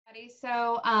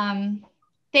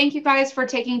Thank you guys for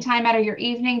taking time out of your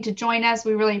evening to join us.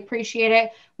 We really appreciate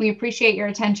it. We appreciate your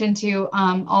attention to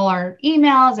all our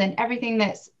emails and everything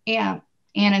that's Ann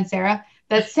and Sarah,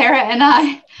 that Sarah and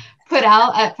I put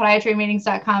out at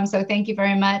podiatrymeetings.com. So thank you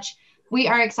very much. We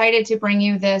are excited to bring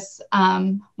you this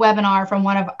webinar from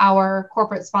one of our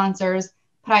corporate sponsors,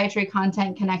 Podiatry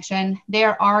Content Connection. They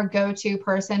are our go-to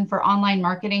person for online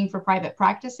marketing for private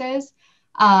practices.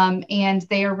 And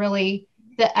they are really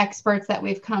the experts that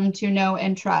we've come to know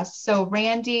and trust. So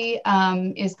Randy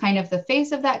is kind of the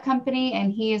face of that company,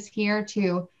 and he is here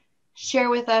to share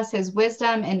with us his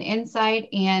wisdom and insight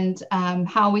and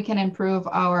how we can improve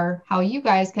how you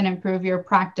guys can improve your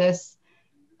practice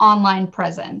online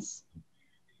presence.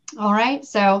 All right,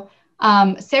 so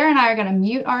Sarah and I are going to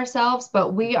mute ourselves,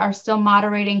 but we are still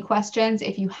moderating questions.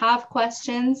 If you have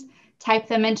questions, type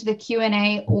them into the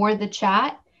Q&A or the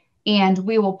chat, and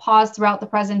we will pause throughout the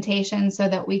presentation so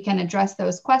that we can address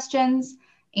those questions.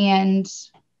 And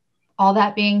all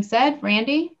that being said,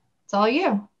 Randy, it's all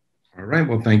you. All right.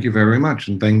 Well, thank you very much.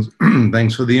 And thanks,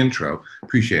 thanks for the intro.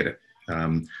 Appreciate it. We're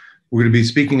going to be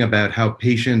speaking about how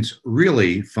patients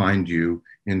really find you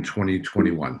in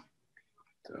 2021.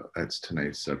 So that's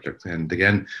tonight's subject. And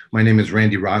again, my name is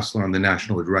Randy Rosler. I'm the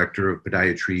National Director of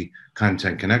Podiatry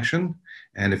Content Connection.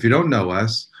 And if you don't know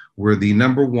us, we're the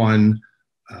 #1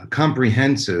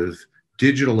 comprehensive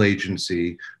digital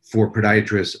agency for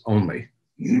podiatrists only.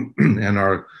 And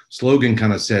our slogan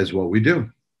kind of says what we do.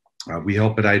 We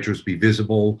help podiatrists be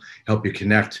visible, help you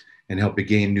connect, and help you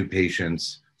gain new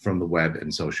patients from the web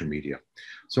and social media.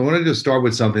 So I wanted to start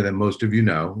with something that most of you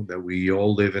know, that we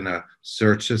all live in a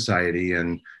search society.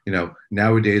 And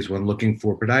nowadays when looking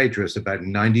for podiatrists, about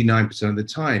 99% of the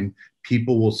time,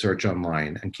 people will search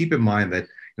online. And keep in mind that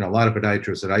a lot of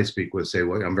podiatrists that I speak with say,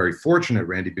 well, I'm very fortunate,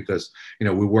 Randy, because we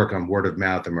work on word of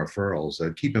mouth and referrals.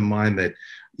 Keep in mind that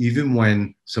even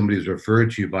when somebody is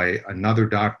referred to you by another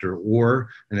doctor or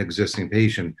an existing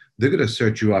patient, they're going to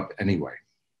search you up anyway.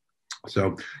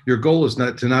 So your goal is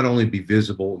not only be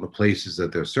visible in the places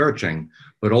that they're searching,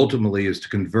 but ultimately is to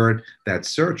convert that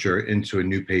searcher into a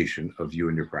new patient of you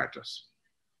and your practice.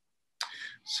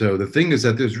 So the thing is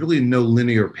that there's really no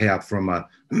linear path from a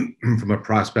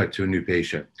prospect to a new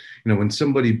patient. When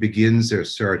somebody begins their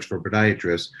search for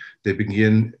podiatrists, they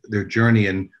begin their journey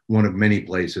in one of many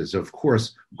places. Of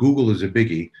course, Google is a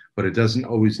biggie, but it doesn't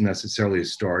always necessarily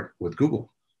start with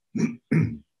Google.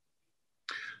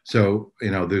 So,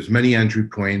 there's many entry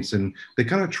points, and they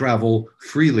kind of travel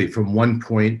freely from one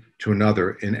point to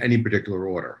another in any particular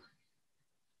order.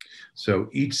 So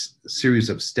each series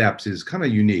of steps is kind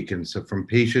of unique. And so from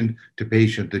patient to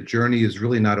patient, the journey is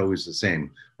really not always the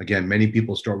same. Again, many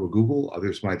people start with Google,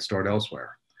 others might start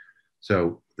elsewhere.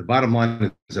 So the bottom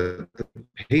line is that the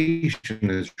patient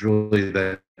is really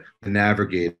the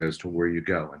navigator as to where you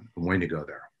go and when you go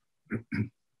there.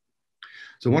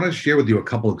 So I want to share with you a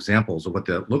couple examples of what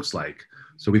that looks like.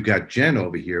 So we've got Jen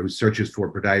over here who searches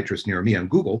for podiatrists near me on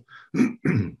Google.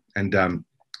 And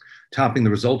topping the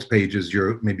results page is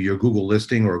maybe your Google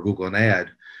listing or a Google ad,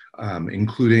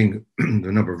 including the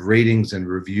number of ratings and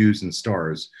reviews and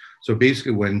stars. So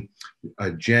basically when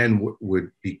Jen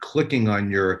would be clicking on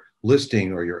your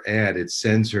listing or your ad, it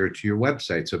sends her to your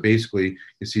website. So basically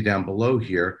you see down below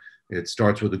here, it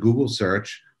starts with a Google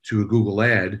search to a Google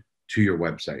ad to your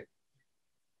website.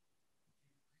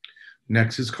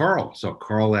 Next is Carl. So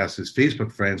Carl asks his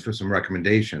Facebook friends for some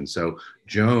recommendations. So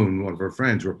Joan, one of her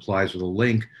friends, replies with a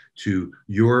link to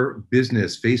your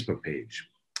business Facebook page.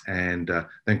 And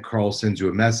then Carl sends you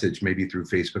a message, maybe through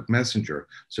Facebook Messenger.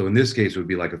 So in this case, it would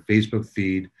be like a Facebook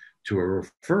feed to a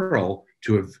referral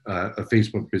to a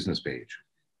Facebook business page.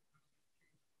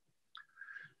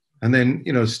 And then,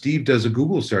 Steve does a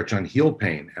Google search on heel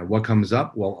pain. And what comes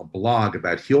up? Well, a blog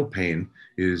about heel pain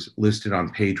is listed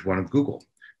on page 1 of Google,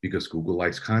 because Google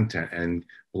likes content, and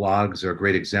blogs are a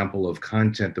great example of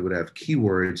content that would have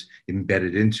keywords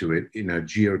embedded into it in a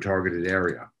geo-targeted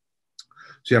area.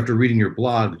 So after reading your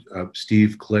blog,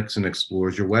 Steve clicks and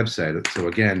explores your website. So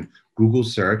again, Google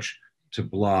search to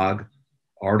blog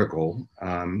article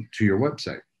to your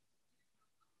website.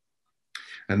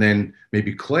 And then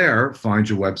maybe Claire finds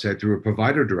your website through a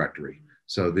provider directory.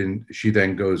 So then she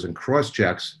then goes and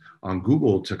cross-checks on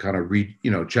Google to kind of read,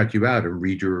 check you out and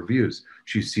read your reviews.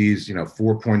 She sees,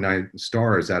 4.9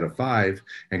 stars out of 5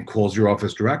 and calls your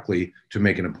office directly to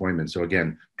make an appointment. So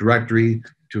again, directory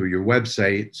to your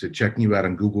website, so checking you out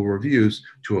on Google reviews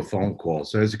to a phone call.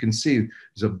 So as you can see,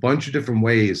 there's a bunch of different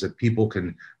ways that people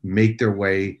can make their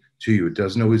way to you. It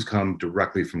doesn't always come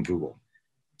directly from Google.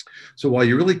 So while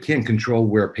you really can't control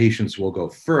where patients will go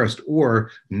first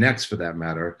or next for that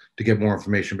matter to get more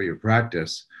information about your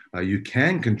practice, you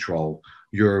can control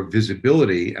your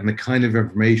visibility and the kind of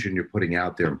information you're putting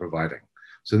out there and providing.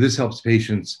 So this helps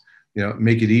patients,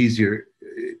 make it easier.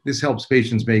 This helps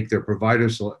patients make their provider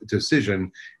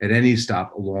decision at any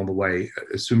stop along the way,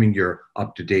 assuming you're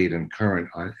up to date and current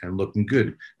and looking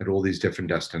good at all these different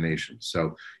destinations.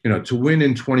 So, to win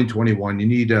in 2021, you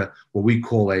need what we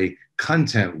call a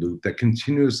content loop that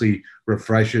continuously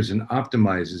refreshes and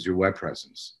optimizes your web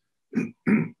presence.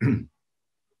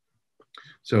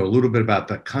 So a little bit about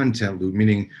the content loop,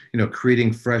 meaning,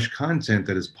 creating fresh content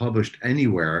that is published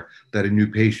anywhere that a new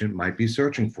patient might be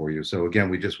searching for you. So again,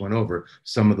 we just went over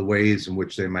some of the ways in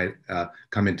which they might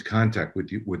come into contact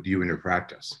with you in your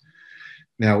practice.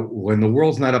 Now, when the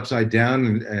world's not upside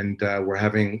down and we're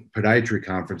having podiatry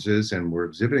conferences and we're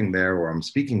exhibiting there or I'm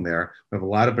speaking there, we have a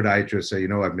lot of podiatrists say,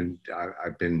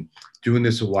 I've been doing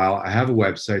this a while. I have a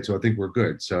website, so I think we're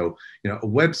good. So, a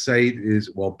website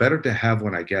is, well, better to have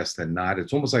one, I guess, than not.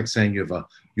 It's almost like saying you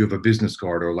have a business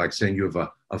card or like saying you have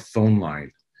a phone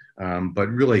line, but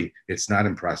really it's not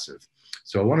impressive.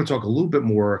 So I want to talk a little bit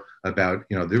more about,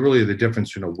 the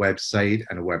difference between a website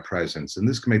and a web presence. And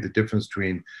this can make the difference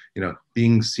between,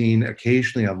 being seen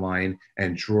occasionally online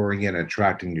and drawing in and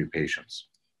attracting new patients.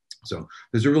 So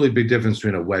there's a really big difference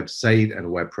between a website and a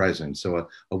web presence. So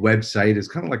a website is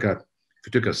kind of like if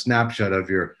you took a snapshot of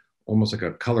almost like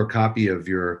a color copy of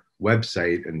your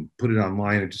website and put it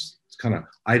online, it's kind of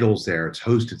idles there, it's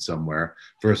hosted somewhere,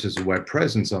 versus a web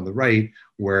presence on the right,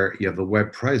 where you have the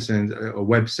web presence, a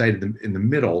website in the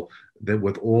middle that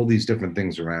with all these different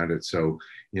things around it. So,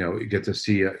 you get to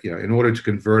see, in order to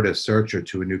convert a searcher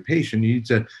to a new patient, you need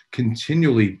to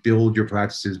continually build your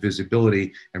practice's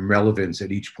visibility and relevance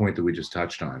at each point that we just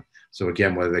touched on. So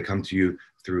again, whether they come to you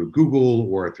through Google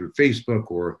or through Facebook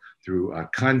or through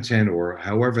content or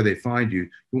however they find you,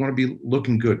 you want to be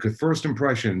looking good, because first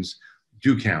impressions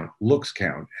do count, looks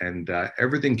count, and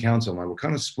everything counts online. We're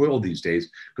kind of spoiled these days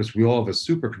because we all have a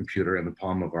supercomputer in the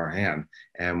palm of our hand.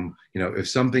 And, if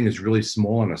something is really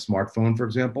small on a smartphone, for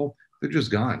example, they're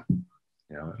just gone.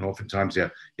 And oftentimes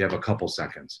you have a couple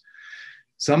seconds.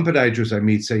 Some podiatrists I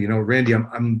meet say, Randy,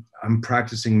 I'm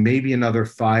practicing maybe another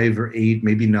 5 or 8,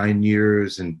 maybe 9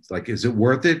 years. And like, is it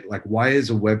worth it? Like, why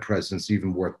is a web presence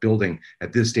even worth building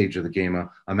at this stage of the game?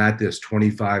 I'm at this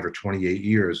 25 or 28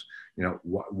 years.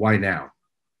 Why now?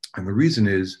 And the reason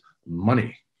is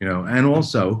money, and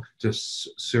also to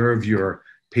serve your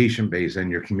patient base and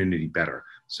your community better.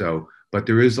 So, but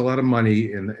there is a lot of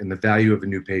money in the value of a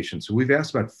new patient. So we've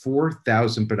asked about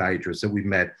 4,000 podiatrists that we've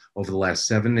met over the last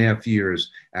 7.5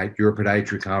 years at your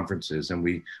podiatry conferences. And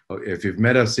if you've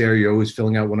met us there, you're always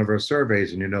filling out one of our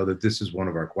surveys, and you know that this is one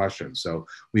of our questions. So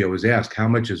we always ask, how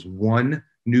much is one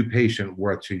new patient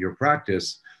worth to your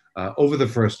practice over the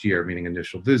first year, meaning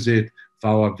initial visit,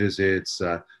 follow-up visits,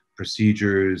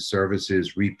 procedures,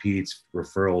 services, repeats,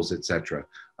 referrals, etc.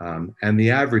 And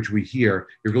the average we hear,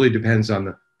 it really depends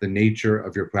on the nature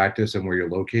of your practice and where you're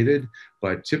located.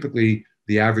 But typically,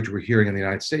 the average we're hearing in the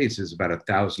United States is about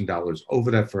 $1,000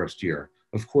 over that first year.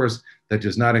 Of course, that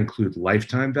does not include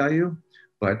lifetime value,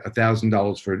 but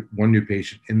 $1,000 for one new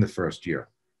patient in the first year.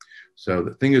 So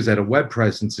the thing is that a web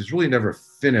presence is really never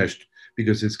finished,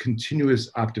 because its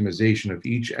continuous optimization of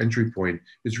each entry point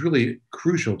is really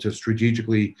crucial to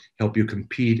strategically help you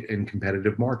compete in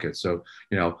competitive markets. So,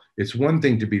 it's one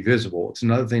thing to be visible. It's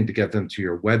another thing to get them to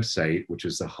your website, which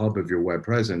is the hub of your web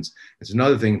presence. It's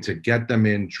another thing to get them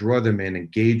in, draw them in,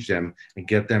 engage them, and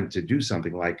get them to do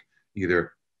something like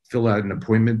either fill out an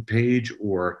appointment page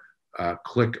or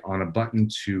click on a button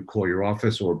to call your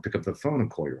office or pick up the phone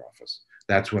and call your office.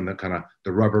 That's when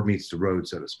the rubber meets the road,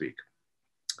 so to speak.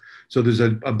 So there's a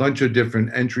bunch of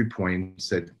different entry points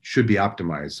that should be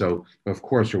optimized. So of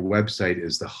course, your website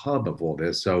is the hub of all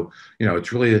this. So,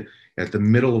 it's really at the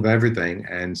middle of everything.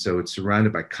 And so it's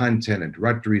surrounded by content and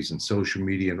directories and social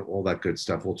media and all that good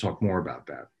stuff. We'll talk more about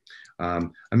that.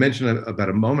 I mentioned about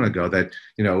a moment ago that,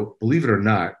 believe it or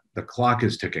not, the clock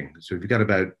is ticking. So you've got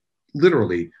about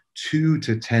literally 2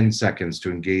 to 10 seconds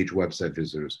to engage website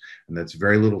visitors, and that's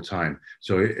very little time.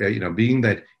 So, being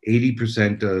that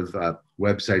 80% of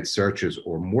website searches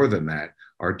or more than that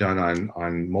are done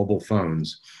on mobile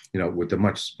phones, with a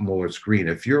much smaller screen.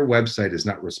 If your website is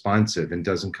not responsive and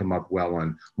doesn't come up well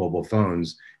on mobile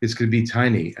phones, it's going to be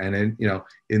tiny. And then,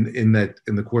 in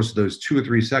the course of those 2 or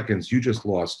 3 seconds, you just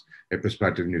lost a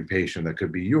prospective new patient that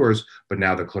could be yours, but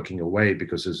now they're clicking away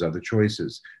because there's other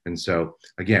choices. And so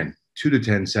again, 2 to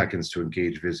 10 seconds to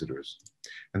engage visitors.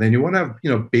 And then you want to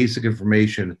have, basic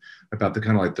information about the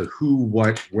kind of like the who,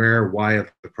 what, where, why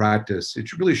of the practice.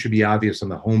 It really should be obvious on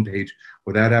the homepage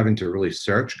without having to really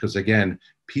search, because again,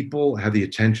 people have the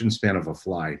attention span of a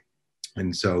fly.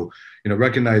 And so,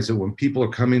 recognize that when people are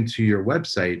coming to your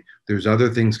website, there's other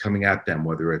things coming at them,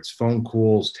 whether it's phone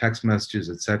calls, text messages,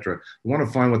 etc. You want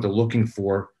to find what they're looking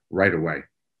for right away.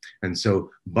 And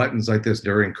so buttons like this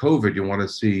during COVID, you want to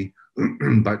see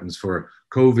buttons for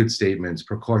COVID statements,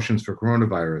 precautions for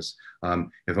coronavirus.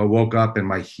 If I woke up and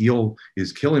my heel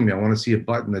is killing me, I want to see a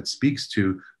button that speaks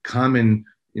to common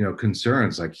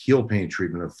concerns like heel pain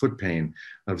treatment or foot pain.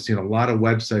 I've seen a lot of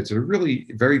websites that are really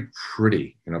very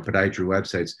pretty, podiatry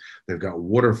websites. They've got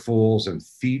waterfalls and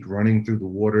feet running through the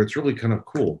water. It's really kind of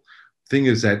cool. Thing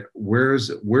is that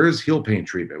where's heel pain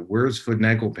treatment? Where's foot and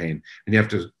ankle pain? And you have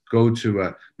to go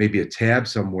to maybe a tab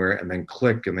somewhere and then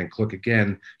click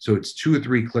again. So it's 2 or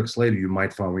 3 clicks later, you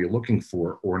might find what you're looking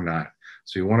for or not.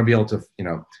 So you want to be able to,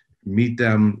 meet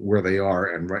them where they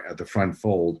are, and right at the front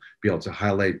fold, be able to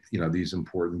highlight, these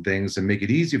important things and make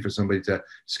it easy for somebody to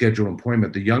schedule an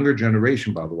appointment. The younger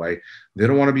generation, by the way, they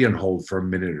don't want to be on hold for a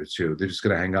minute or two. They're just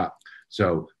going to hang up.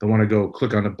 So they want to go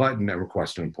click on a button and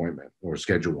request an appointment or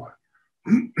schedule one.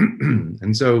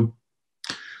 And so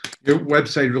your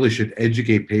website really should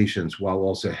educate patients while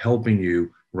also helping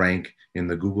you rank in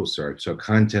the Google search. So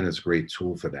content is a great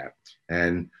tool for that.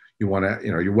 And you want to,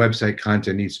 your website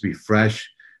content needs to be fresh,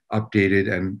 updated,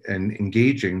 and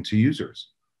engaging to users.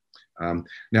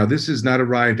 Now, this has not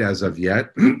arrived as of yet.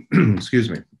 Excuse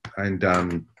me.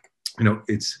 And,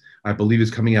 I believe it's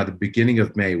coming out at the beginning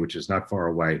of May, which is not far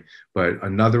away. But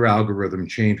another algorithm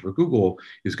change with Google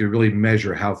is going to really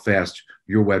measure how fast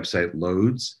your website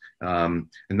loads. And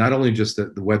not only just the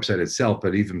website itself,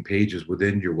 but even pages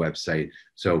within your website.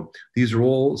 So these are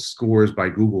all scores by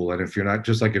Google. And if you're not,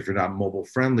 just like if you're not mobile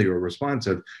friendly or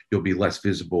responsive, you'll be less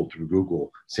visible through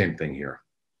Google. Same thing here.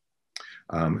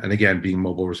 And again, being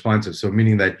mobile responsive. So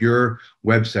meaning that your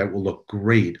website will look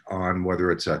great on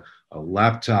whether it's a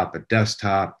laptop, a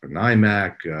desktop, an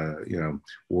iMac,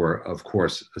 or of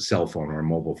course, a cell phone or a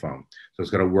mobile phone. So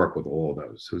it's got to work with all of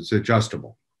those. So it's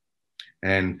adjustable.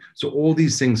 And so all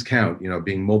these things count,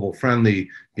 being mobile friendly,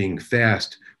 being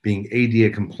fast, being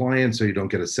ADA compliant, so you don't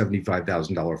get a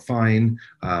 $75,000 fine,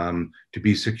 to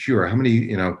be secure. How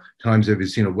many, times have you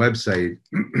seen a website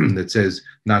that says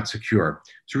not secure?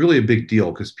 It's really a big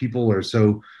deal because people are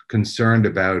so concerned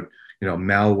about,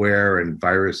 malware and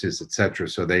viruses, et cetera.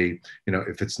 So they,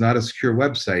 if it's not a secure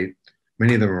website,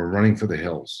 many of them are running for the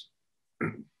hills.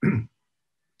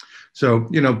 So,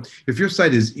 if your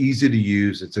site is easy to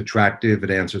use, it's attractive,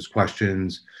 it answers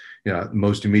questions,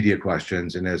 most immediate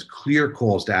questions, and has clear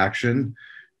calls to action,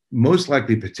 most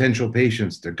likely potential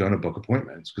patients, they're going to book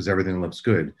appointments because everything looks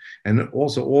good. And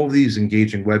also all of these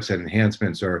engaging website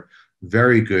enhancements are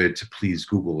very good to please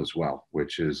Google as well,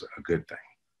 which is a good thing.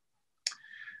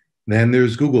 Then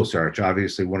there's Google search.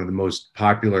 Obviously, one of the most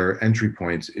popular entry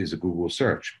points is a Google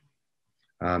search.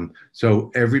 So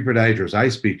every podiatrist I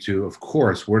speak to, of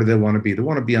course, where do they want to be? They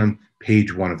want to be on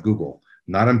page 1 of Google,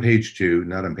 not on page 2,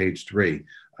 not on page 3.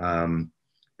 It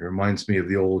reminds me of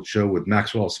the old show with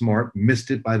Maxwell Smart,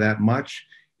 Missed It by That Much.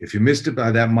 If you missed it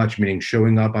by that much, meaning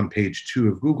showing up on page 2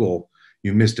 of Google,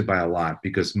 you missed it by a lot,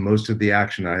 because most of the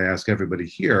action, I ask everybody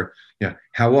here,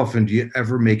 how often do you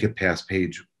ever make it past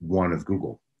page 1 of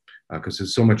Google? Because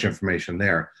there's so much information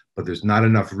there, but there's not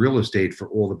enough real estate for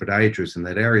all the podiatrists in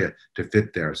that area to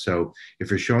fit there. So if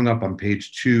you're showing up on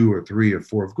page 2 or 3 or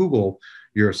 4 of Google,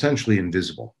 you're essentially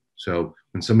invisible. So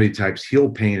when somebody types heel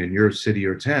pain in your city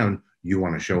or town, you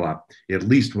want to show up at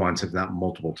least once, if not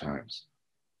multiple times.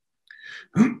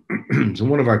 So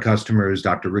one of our customers,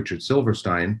 Dr. Richard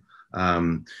Silverstein,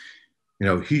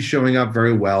 he's showing up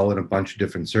very well in a bunch of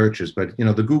different searches, but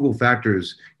the Google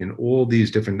factors in all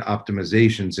these different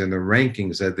optimizations and the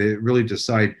rankings that they really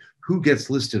decide who gets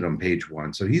listed on page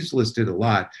 1. So he's listed a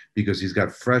lot because he's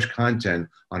got fresh content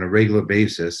on a regular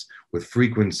basis with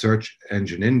frequent search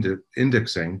engine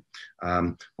indexing.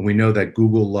 And we know that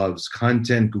Google loves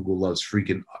content. Google loves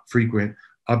frequent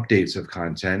updates of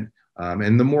content.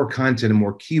 And the more content and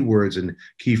more keywords and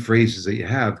key phrases that you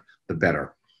have, the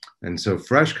better. And so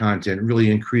fresh content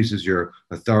really increases your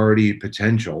authority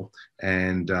potential,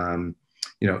 and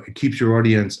it keeps your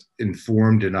audience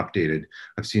informed and updated.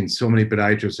 I've seen so many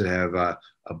podiatrists that have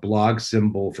a blog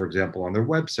symbol, for example, on their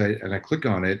website, and I click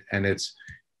on it, and it's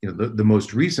the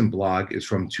most recent blog is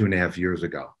from 2.5 years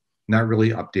ago, not really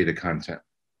updated content.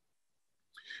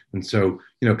 And so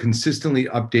consistently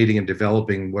updating and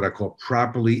developing what I call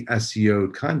properly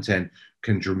SEO'd content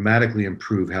can dramatically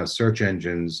improve how search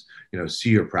engines,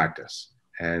 see your practice.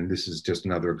 And this is just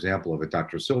another example of it.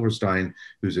 Dr. Silverstein,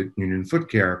 who's at Union Foot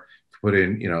Care, put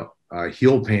in,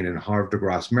 heel pain in Havre de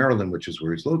Grace, Maryland, which is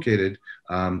where he's located.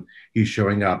 He's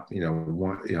showing up,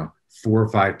 4 or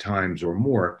 5 times or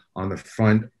more on the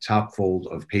front top fold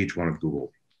of page 1 of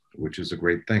Google, which is a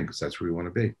great thing because that's where we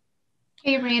want to be.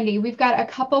 Hey, Randy, we've got a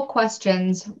couple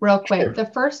questions real quick. Sure.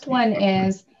 The first one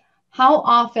is, how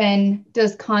often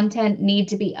does content need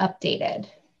to be updated?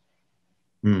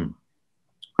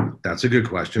 That's a good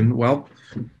question. Well,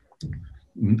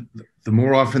 the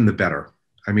more often, the better.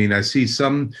 I mean, I see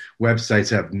some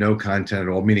websites have no content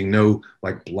at all, meaning no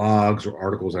like blogs or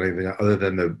articles or anything other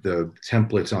than the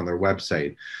templates on their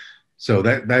website. So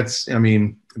that's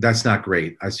not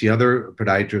great. I see other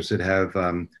podiatrists that have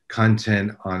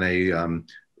content on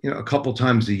a couple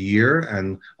times a year.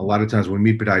 And a lot of times when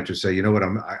we meet podiatrists say, you know what,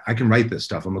 I can write this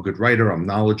stuff. I'm a good writer. I'm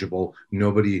knowledgeable.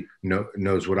 Nobody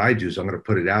knows what I do. So I'm going to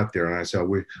put it out there. And I say,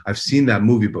 I've seen that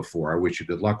movie before. I wish you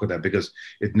good luck with that, because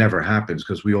it never happens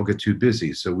because we all get too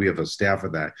busy. So we have a staff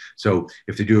of that. So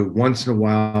if they do it once in a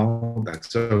while,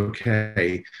 that's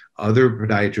okay. Other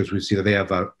podiatrists, we see that they have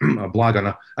a blog on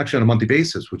a monthly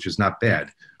basis, which is not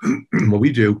bad. What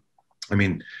we do,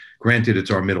 granted, it's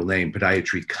our middle name,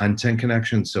 Podiatry Content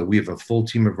Connection. So we have a full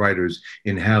team of writers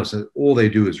in-house, and all they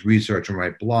do is research and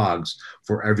write blogs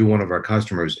for every one of our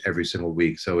customers every single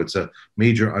week. So it's a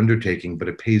major undertaking, but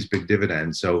it pays big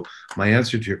dividends. So my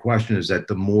answer to your question is that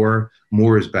the more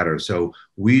is better. So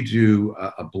we do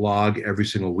a blog every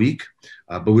single week,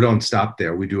 but we don't stop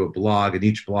there. We do a blog, and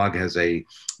each blog has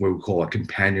what we call a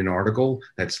companion article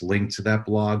that's linked to that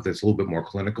blog that's a little bit more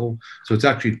clinical. So it's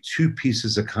actually 2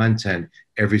 pieces of content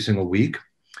every single week.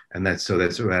 And that's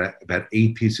about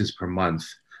 8 pieces per month.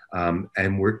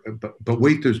 But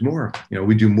wait, there's more.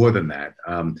 We do more than that.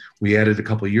 We added a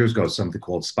couple of years ago something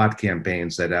called spot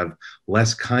campaigns that have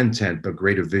less content but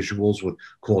greater visuals with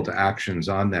call to actions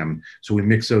on them. So we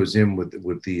mix those in with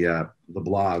the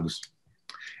blogs.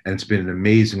 And it's been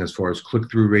amazing as far as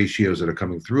click-through ratios that are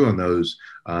coming through on those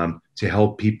to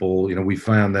help people. We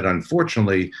found that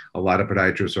unfortunately, a lot of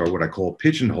podiatrists are what I call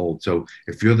pigeonholed. So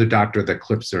if you're the doctor that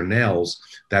clips their nails,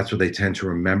 that's what they tend to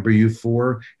remember you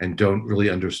for and don't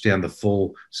really understand the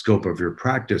full scope of your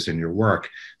practice and your work.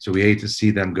 So we hate to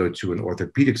see them go to an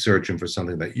orthopedic surgeon for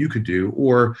something that you could do,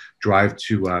 or drive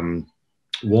to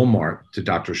Walmart to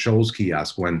Dr. Scholl's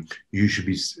kiosk when you should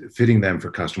be fitting them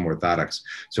for custom orthotics.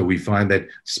 So we find that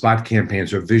spot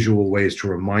campaigns are visual ways to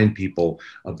remind people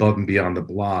above and beyond the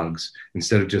blogs,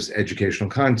 instead of just educational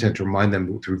content, to remind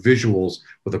them through visuals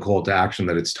with a call to action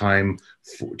that it's time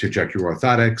to check your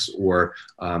orthotics or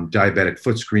diabetic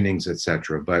foot screenings,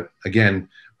 etc. But again,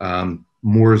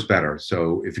 more is better.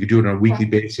 So if you do it on a weekly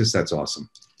basis, that's awesome.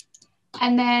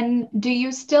 And then, do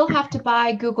you still have to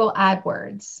buy Google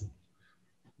AdWords?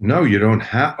 No, you don't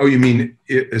have. Oh, you mean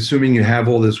assuming you have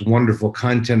all this wonderful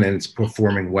content and it's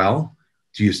performing well,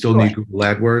 do you still need Google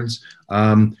AdWords?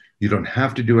 You don't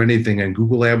have to do anything. And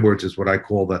Google AdWords is what I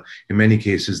call in many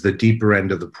cases, the deeper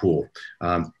end of the pool.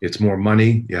 It's more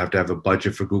money. You have to have a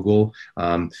budget for Google.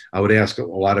 I would ask a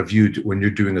lot of you, when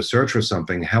you're doing a search for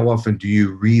something, how often do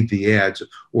you read the ads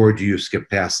or do you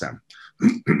skip past them?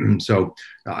 So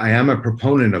I am a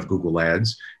proponent of Google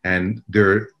Ads, and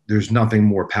there's nothing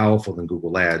more powerful than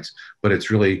Google Ads, but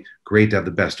it's really great to have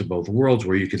the best of both worlds,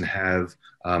 where you can have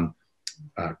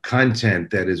content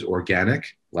that is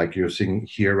organic, like you're seeing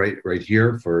here, right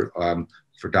here for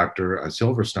Dr.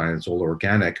 Silverstein. It's all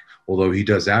organic, although he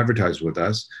does advertise with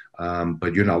us,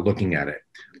 but you're not looking at it.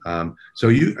 And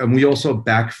we also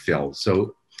backfill.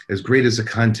 So as great as the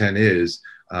content is,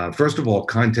 first of all,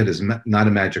 content is not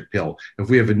a magic pill. If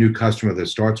we have a new customer that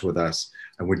starts with us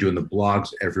and we're doing the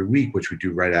blogs every week, which we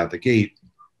do right out the gate,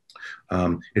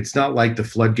 it's not like the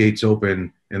floodgates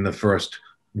open in the first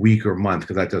week or month,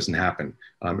 because that doesn't happen.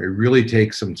 It really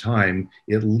takes some time,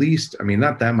 at least,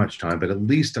 not that much time, but at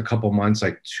least a couple months,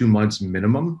 like 2 months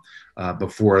minimum,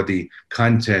 before the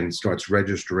content starts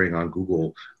registering on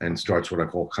Google and starts what I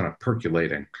call kind of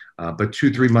percolating. But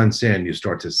 2-3 months in, you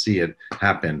start to see it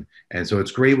happen. And so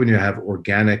it's great when you have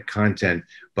organic content,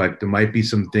 but there might be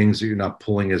some things that you're not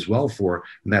pulling as well for.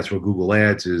 And that's what Google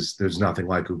Ads is. There's nothing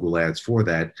like Google Ads for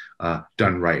that,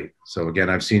 done right. So again,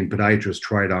 I've seen podiatrists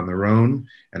try it on their own.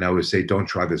 And I always say, don't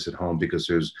try this at home, because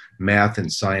there's math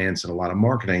and science and a lot of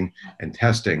marketing and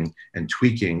testing and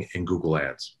tweaking in Google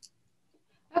Ads.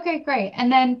 Okay, great.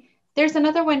 And then there's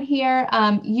another one here.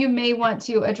 You may want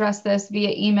to address this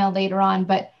via email later on,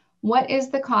 but what is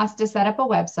the cost to set up a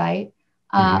website?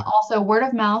 Also, word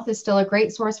of mouth is still a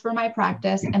great source for my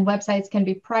practice, and websites can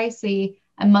be pricey,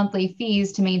 and monthly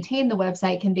fees to maintain the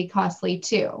website can be costly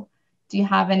too. Do you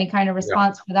have any kind of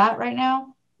response for that right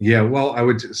now? Yeah, well, I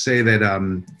would say that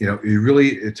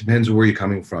it depends where you're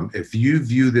coming from. If you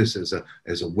view this as a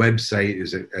website,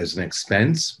 as an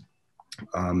expense,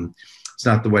 it's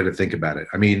not the way to think about it.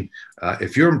 I mean,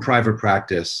 if you're in private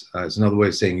practice, it's another way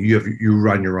of saying you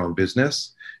run your own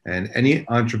business. And any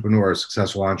entrepreneur,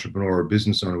 successful entrepreneur or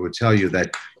business owner would tell you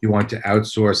that you want to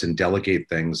outsource and delegate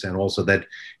things, and also that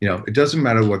it doesn't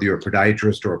matter whether you're a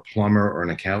podiatrist or a plumber or an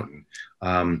accountant.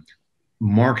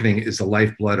 Marketing is the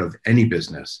lifeblood of any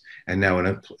business. And now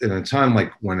in a time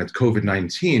like when it's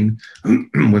COVID-19,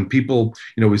 when people,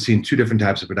 we've seen two different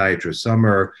types of podiatrists. Some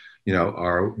are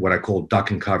what I call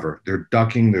duck and cover. They're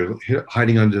ducking, they're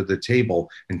hiding under the table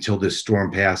until this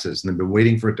storm passes. And they've been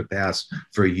waiting for it to pass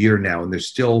for a year now, and they're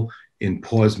still in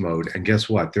pause mode. And guess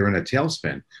what? They're in a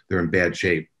tailspin. They're in bad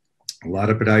shape. A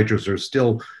lot of podiatrists are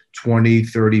still 20,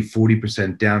 30,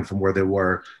 40% down from where they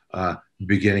were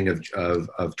beginning of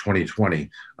 2020.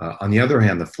 On the other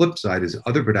hand, the flip side is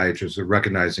other podiatrists are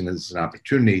recognizing this as an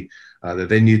opportunity that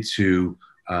they need to,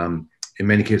 in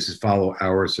many cases, follow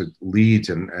our leads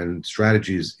and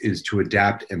strategies, is to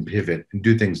adapt and pivot and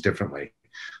do things differently.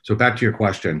 So back to your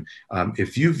question,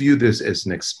 if you view this as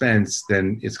an expense,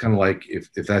 then it's kind of like,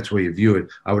 if that's the way you view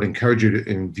it, I would encourage you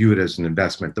to view it as an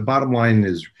investment. The bottom line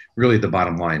is really the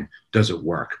bottom line. Does it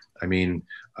work? I mean,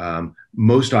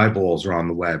 most eyeballs are on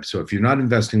the web. So if you're not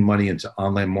investing money into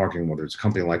online marketing, whether it's a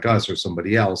company like us or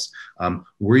somebody else,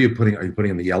 where are you putting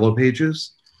in the yellow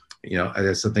pages?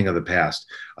 That's the thing of the past.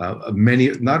 Many,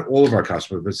 not all of our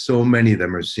customers, but so many of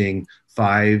them are seeing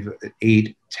 5,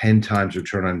 8, 10 times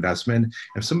return on investment.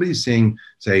 If somebody's seeing,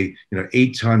 say,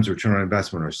 8 times return on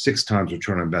investment or 6 times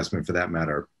return on investment for that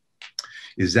matter,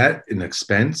 is that an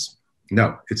expense?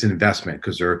 No, it's an investment,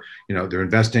 because they're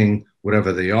investing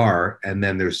whatever they are, and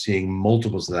then they're seeing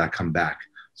multiples of that come back.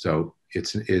 So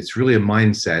it's really a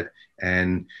mindset.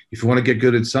 And if you want to get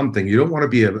good at something, you don't want to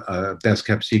be a best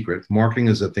kept secret. Marketing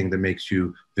is a thing that makes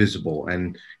you visible.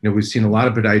 And we've seen a lot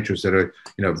of podiatrists that are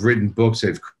have written books,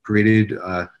 they've created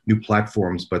new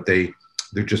platforms, but they're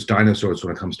just dinosaurs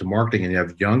when it comes to marketing. And you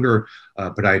have younger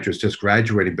podiatrists just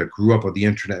graduating, but grew up with the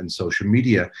internet and social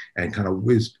media and kind of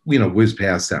whiz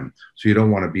past them. So you don't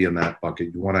want to be in that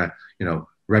bucket. You want to,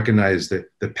 recognize the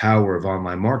power of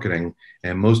online marketing.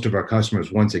 And most of our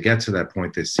customers, once they get to that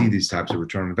point, they see these types of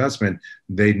return on investment,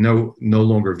 they no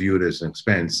longer view it as an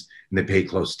expense, and they pay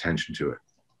close attention to it.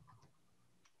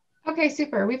 Okay,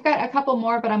 super. We've got a couple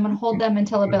more, but I'm going to hold them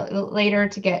until a bit later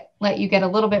to let you get a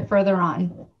little bit further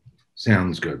on.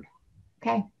 Sounds good.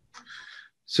 Okay.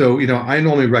 So, I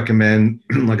normally recommend,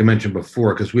 like I mentioned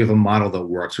before, because we have a model that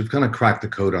works. We've kind of cracked the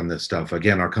code on this stuff.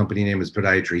 Again, our company name is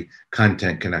Podiatry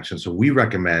Content Connection. So we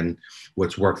recommend,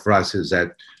 what's worked for us is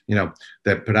that,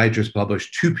 that podiatrists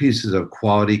publish 2 pieces of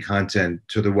quality content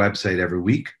to their website every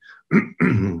week.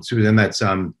 So then that's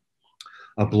a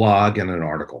blog and an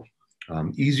article.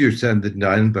 Easier said than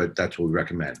done, but that's what we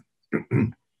recommend.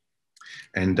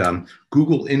 And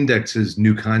Google indexes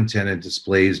new content and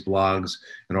displays blogs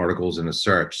and articles in a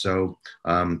search. So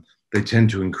they tend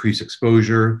to increase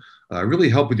exposure, really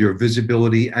help with your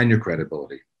visibility and your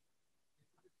credibility.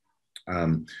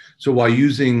 So while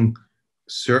using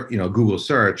Google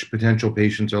search, potential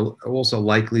patients are also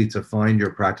likely to find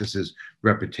your practice's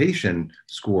reputation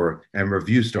score and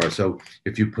review star. So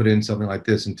if you put in something like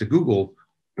this into Google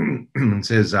and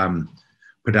says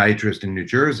podiatrist in New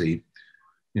Jersey,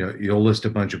 you'll list a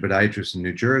bunch of podiatrists in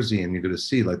New Jersey, and you're going to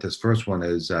see, like, this first one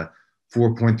is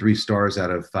 4.3 stars out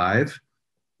of 5.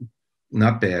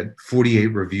 Not bad. 48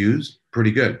 reviews,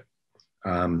 pretty good.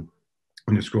 When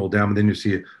you scroll down, but then you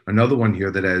see another one here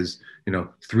that has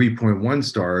 3.1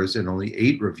 stars and only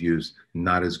 8 reviews.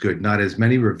 Not as good. Not as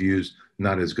many reviews.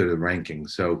 Not as good at ranking.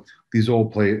 So these all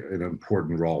play an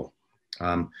important role.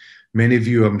 Many of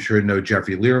you, I'm sure, know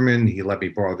Jeffrey Learman. He let me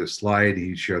borrow this slide.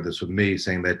 He shared this with me,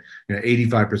 saying that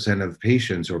 85% of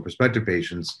patients or prospective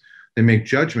patients, they make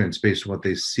judgments based on what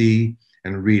they see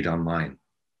and read online.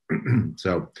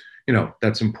 So,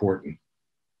 that's important.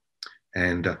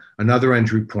 And another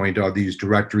entry point are these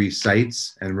directory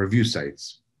sites and review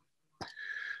sites.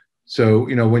 So,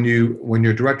 when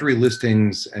your directory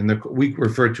listings, and we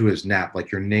refer to as NAP,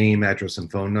 like your name, address,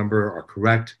 and phone number, are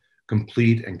correct,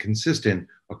 complete, and consistent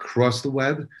across the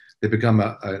web, they become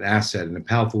an asset and a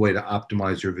powerful way to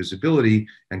optimize your visibility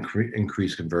and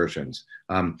increase conversions.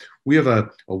 We have a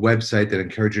website that I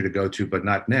encourage you to go to, but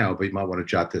not now, but you might want to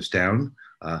jot this down,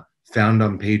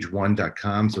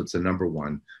 foundonpage1.com. So it's the number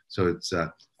 1. So it's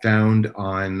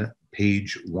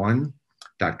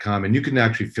foundonpage1.com. And you can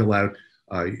actually fill out,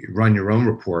 run your own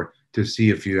report to see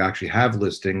if you actually have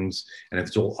listings and if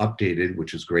it's all updated,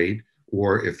 which is great,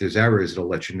 or if there's errors, it'll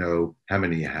let you know how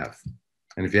many you have.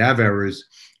 And if you have errors,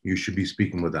 you should be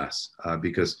speaking with us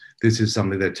because this is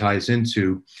something that ties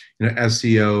into,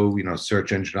 SEO,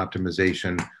 search engine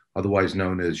optimization, otherwise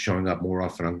known as showing up more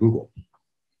often on Google.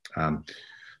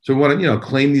 So we want to,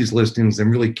 claim these listings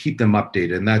and really keep them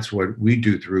updated. And that's what we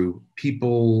do through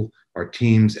people, our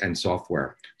teams, and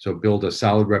software. So build a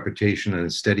solid reputation and a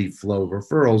steady flow of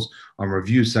referrals on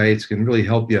review sites can really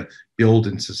help you build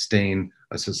and sustain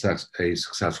a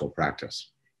successful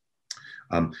practice.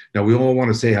 Now, we all want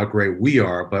to say how great we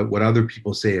are, but what other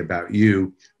people say about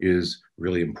you is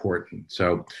really important.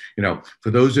 So,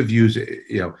 for those of you,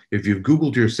 if you've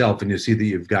Googled yourself and you see that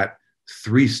you've got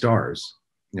 3 stars,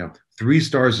 3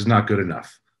 stars is not good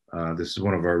enough. This is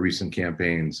one of our recent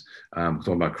campaigns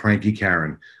talking about cranky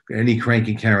Karen. Any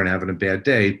cranky Karen having a bad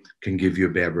day can give you a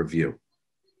bad review.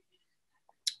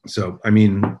 So,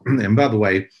 and by the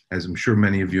way, as I'm sure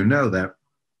many of you know, that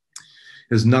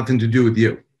has nothing to do with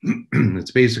you.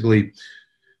 It's basically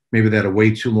maybe they had to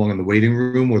wait too long in the waiting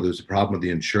room, or there's a problem with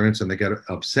the insurance and they got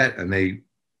upset and they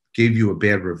gave you a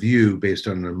bad review based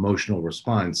on an emotional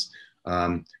response.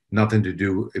 Nothing to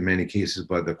do in many cases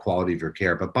by the quality of your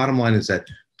care. But bottom line is that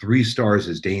 3 stars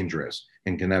is dangerous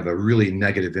and can have a really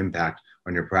negative impact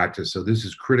on your practice. So this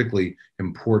is critically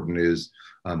important, is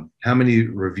how many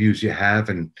reviews you have,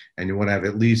 and you want to have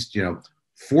at least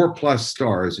 4+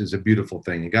 stars is a beautiful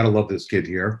thing. You got to love this kid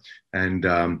here. And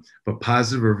but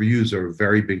positive reviews are a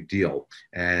very big deal.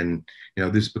 And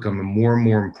this is becoming more and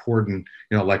more important.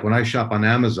 Like when I shop on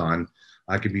Amazon,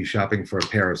 I could be shopping for a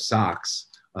pair of socks,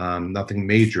 nothing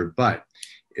major. But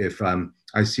if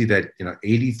I see that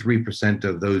 83%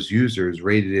 of those users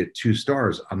rated it 2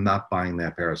 stars, I'm not buying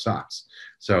that pair of socks.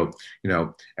 So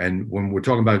and when we're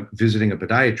talking about visiting a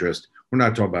podiatrist, we're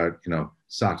not talking about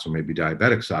socks or maybe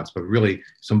diabetic socks, but really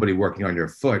somebody working on your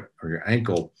foot or your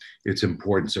ankle. It's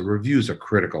important. So reviews are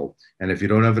critical. And if you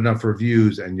don't have enough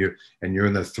reviews and you're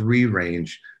in the 3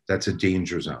 range, that's a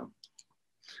danger zone.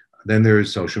 Then there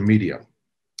is social media.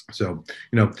 So,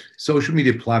 social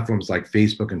media platforms like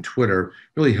Facebook and Twitter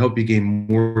really help you gain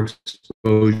more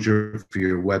exposure for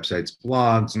your website's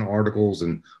blogs and articles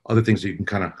and other things that you can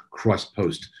kind of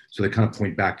cross-post. So they kind of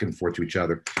point back and forth to each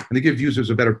other. And they give users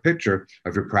a better picture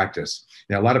of your practice.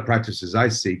 Now, a lot of practices I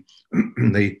see,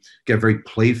 they get very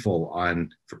playful on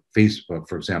Facebook,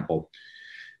 for example.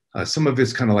 Some of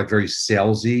it's kind of like very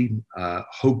salesy,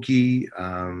 hokey,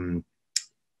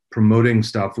 promoting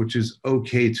stuff, which is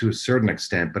okay to a certain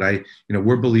extent, but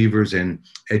we're believers in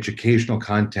educational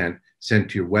content sent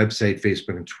to your website,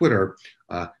 Facebook, and Twitter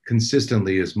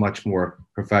consistently is much more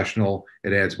professional.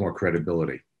 It adds more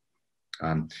credibility.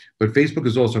 But Facebook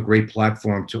is also a great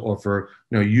platform to offer,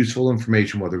 useful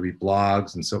information, whether it be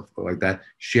blogs and stuff like that,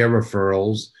 share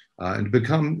referrals, and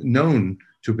become known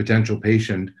to a potential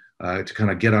patient to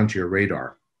kind of get onto your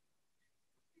radar.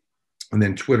 And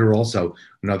then Twitter also,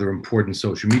 another important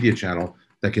social media channel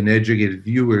that can educate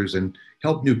viewers and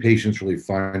help new patients really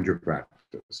find your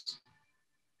practice.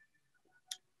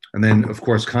 And then, of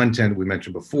course, content we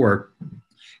mentioned before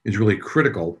is really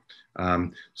critical.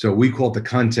 So we call it the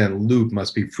content loop,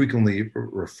 must be frequently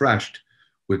refreshed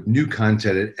with new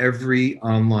content at every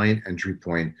online entry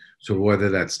point. So whether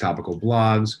that's topical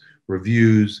blogs,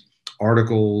 reviews,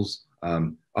 articles,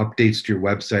 updates to your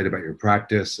website about your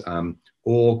practice,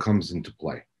 all comes into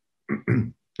play.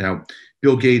 Now,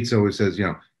 Bill Gates always says,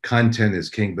 content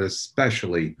is king, but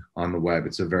especially on the web,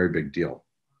 it's a very big deal.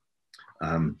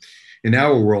 In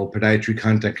our world, Podiatry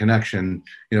Content Connection,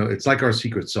 it's like our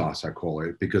secret sauce, I call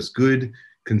it, because good,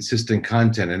 consistent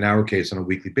content, in our case, on a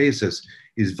weekly basis,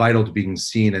 is vital to being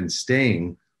seen and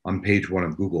staying on page 1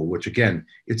 of Google, which again,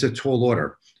 it's a tall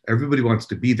order. Everybody wants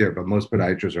to be there, but most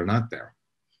podiatrists are not there.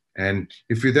 And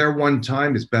if you're there one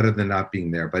time, it's better than not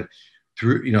being there. But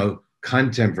through,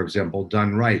 content, for example,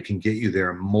 done right, can get you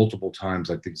there multiple times,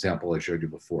 like the example I showed you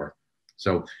before.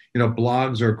 So,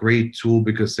 blogs are a great tool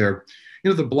because they're,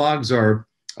 the blogs are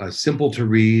simple to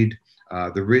read.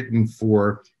 They're written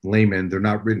for laymen. They're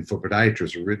not written for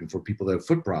podiatrists. They're written for people that have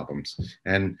foot problems.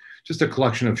 And just a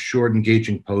collection of short,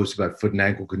 engaging posts about foot and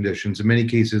ankle conditions. In many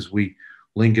cases, we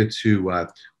link it to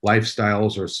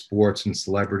lifestyles or sports and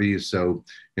celebrities. So,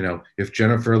 if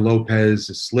Jennifer Lopez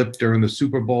slipped during the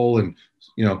Super Bowl and,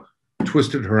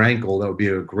 twisted her ankle, that would be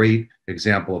a great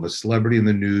example of a celebrity in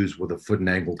the news with a foot and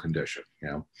ankle condition,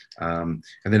 and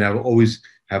then I will always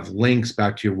have links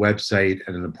back to your website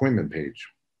and an appointment page.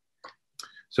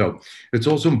 So it's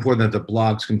also important that the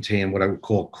blogs contain what I would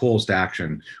call calls to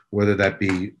action, whether that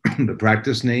be the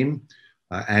practice name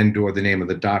and or the name of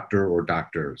the doctor or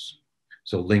doctors.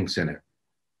 So links in it.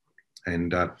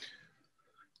 And,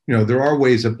 there are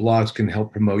ways that blogs can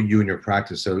help promote you and your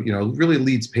practice. So, it really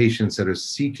leads patients that are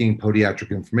seeking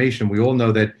podiatric information. We all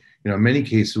know that, in many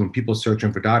cases, when people are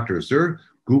searching for doctors, they're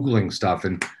Googling stuff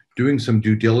and doing some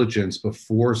due diligence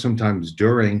before, sometimes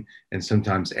during, and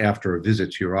sometimes after a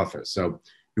visit to your office. So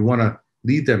you want to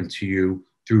lead them to you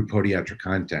through podiatric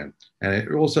content. And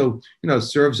it also,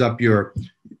 serves up your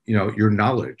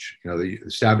knowledge, they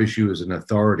establish you as an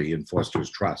authority and fosters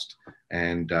trust.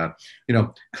 And,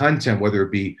 content, whether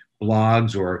it be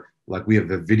blogs or like we have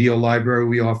the video library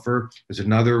we offer, is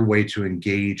another way to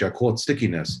engage. I call it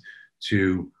stickiness,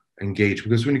 to engage.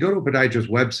 Because when you go to a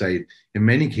podiatrist's website, in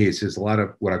many cases, a lot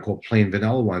of what I call plain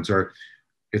vanilla ones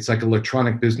it's like an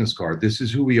electronic business card. This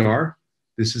is who we are.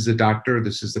 This is the doctor.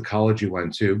 This is the college you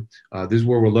went to. This is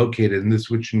where we're located, and this is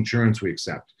which insurance we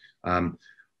accept.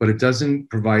 But it doesn't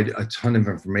provide a ton of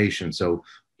information. So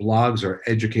blogs are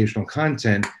educational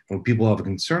content. When people have a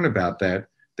concern about that,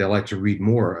 they like to read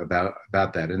more about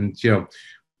that. And,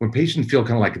 when patients feel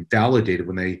kind of like validated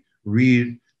when they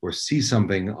read or see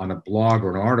something on a blog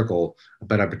or an article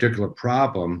about a particular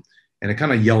problem, and it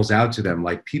kind of yells out to them,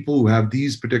 like, people who have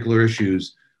these particular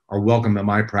issues are welcome at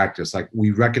my practice. Like,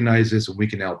 we recognize this and we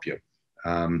can help you.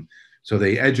 So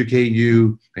they educate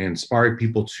you, they inspire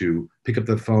people to pick up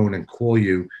the phone and call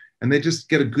you, and they just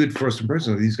get a good first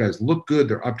impression. These guys look good,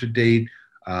 they're up to date,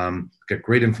 get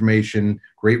great information,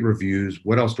 great reviews.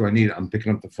 What else do I need? I'm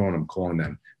picking up the phone, I'm calling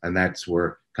them. And that's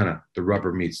where kind of the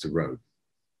rubber meets the road.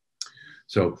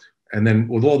 So, and then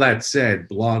with all that said,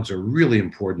 blogs are really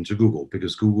important to Google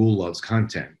because Google loves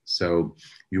content. So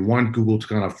you want Google to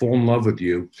kind of fall in love with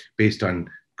you based on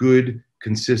good,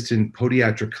 consistent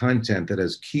podiatric content that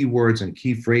has keywords and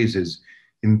key phrases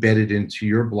embedded into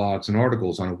your blogs and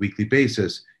articles on a weekly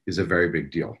basis is a very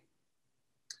big deal.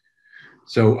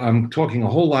 So I'm talking a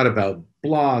whole lot about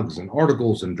blogs and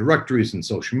articles and directories and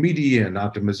social media and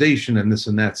optimization and this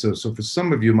and that. So for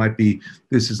some of you,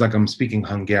 this is like I'm speaking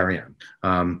Hungarian.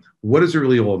 What does it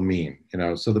really all mean?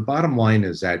 So the bottom line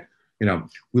is that,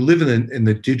 we live in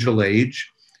the digital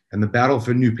age, and the battle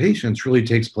for new patients really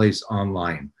takes place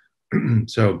online.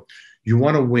 So you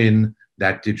want to win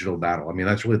that digital battle. I mean,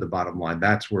 that's really the bottom line.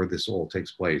 That's where this all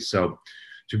takes place. So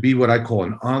to be what I call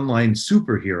an online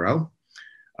superhero,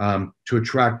 to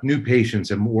attract new patients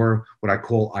and more what I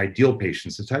call ideal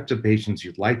patients, the types of patients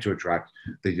you'd like to attract,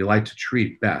 that you like to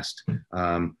treat best.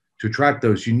 To attract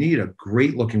those, you need a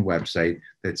great looking website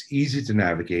that's easy to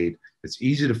navigate, that's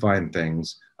easy to find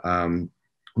things,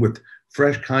 with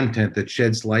fresh content that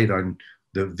sheds light on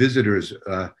the visitor's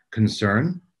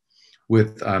concern,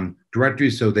 with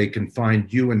directories so they can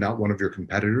find you and not one of your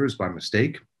competitors by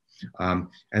mistake. And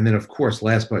then, of course,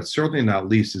 last but certainly not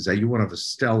least, is that you want to have a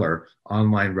stellar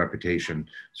online reputation.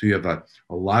 So you have a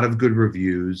lot of good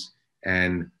reviews,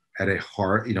 and at a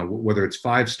heart, whether it's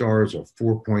 5 stars or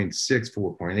 4.6,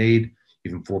 4.8,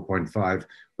 even 4.5.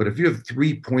 But if you have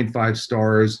 3.5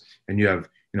 stars and you have,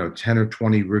 10 or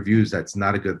 20 reviews, that's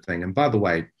not a good thing. And by the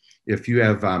way, if you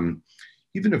have,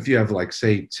 even if you have, like,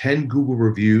 say, 10 Google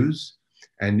reviews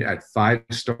and at 5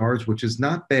 stars, which is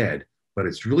not bad, but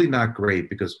it's really not great,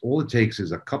 because all it takes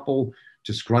is a couple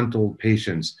disgruntled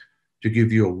patients to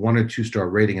give you a 1 or 2 star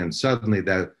rating, and suddenly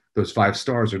those 5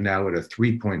 stars are now at a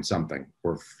 3 point something,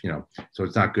 or so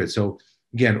it's not good. So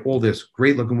again, all this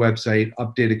great looking website,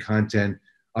 updated content,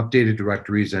 updated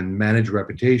directories, and managed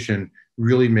reputation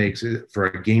really makes it for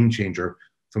a game changer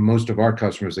for most of our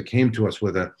customers that came to us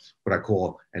with what I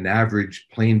call an average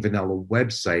plain vanilla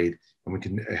website, and we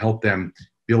can help them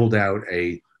build out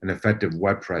an effective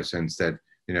web presence that,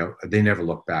 they never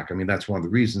look back. I mean, that's one of the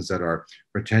reasons that our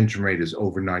retention rate is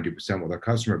over 90% with our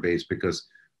customer base, because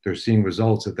they're seeing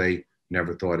results that they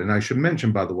never thought. And I should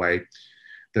mention, by the way,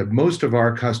 that most of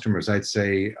our customers, I'd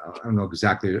say, I don't know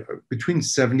exactly, between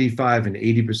 75 and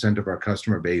 80% of our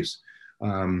customer base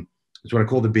is what I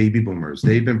call the baby boomers.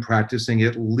 They've been practicing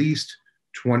at least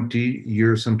 20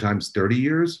 years, sometimes 30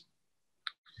 years,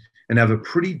 and have a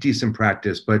pretty decent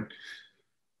practice, but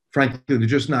frankly, they're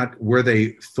just not where they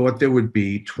thought they would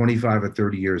be 25 or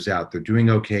 30 years out. They're doing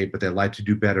okay, but they like to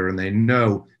do better. And they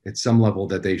know at some level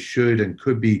that they should and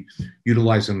could be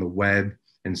utilizing the web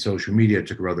and social media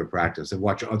to grow their practice. They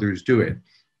watch others do it,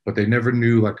 but they never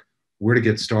knew, like, where to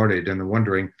get started. And they're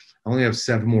wondering, I only have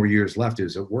 7 more years left.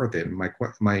 Is it worth it? And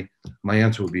my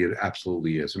answer would be, it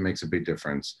absolutely is. It makes a big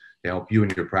difference to help you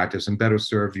and your practice and better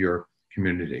serve your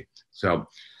community. So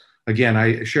again,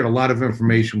 I shared a lot of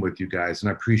information with you guys, and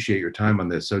I appreciate your time on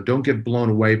this. So don't get blown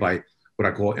away by what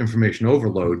I call information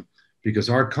overload, because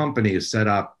our company is set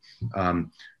up,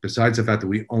 besides the fact that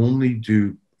we only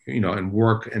do, and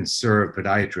work and serve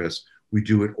podiatrists, we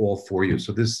do it all for you.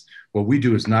 So what we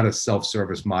do is not a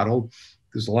self-service model.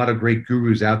 There's a lot of great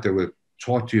gurus out there who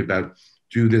talk to you about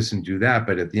do this and do that,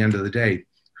 but at the end of the day,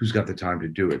 who's got the time to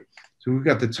do it? So we've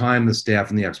got the time, the staff,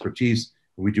 and the expertise,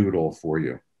 and we do it all for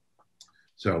you.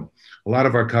 So a lot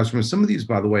of our customers, some of these,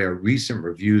 by the way, are recent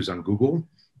reviews on Google.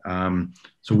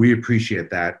 So we appreciate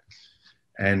that.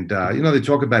 And, they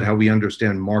talk about how we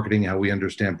understand marketing, how we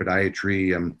understand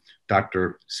podiatry.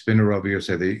 Dr. Spinner over here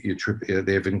said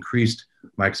they've increased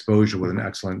my exposure with an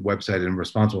excellent website and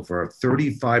responsible for a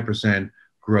 35%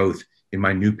 growth in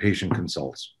my new patient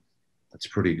consults. That's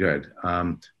pretty good.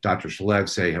 Dr. Shalev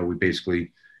say how we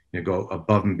basically go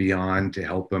above and beyond to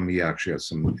help them. He actually has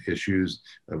some issues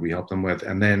that we help them with.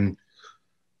 And then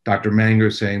Dr. Manger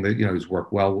saying that, he's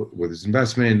worked well with his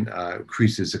investment,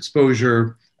 increases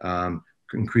exposure,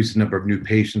 increase the number of new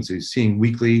patients he's seeing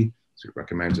weekly. So he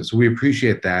recommends it. So we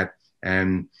appreciate that.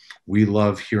 And we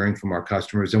love hearing from our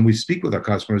customers. And we speak with our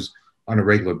customers on a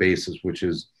regular basis, which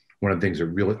is one of the things that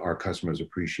really our customers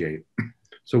appreciate.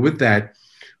 So with that,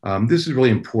 this is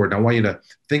really important. I want you to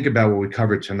think about what we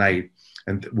covered tonight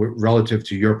and relative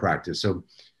to your practice. So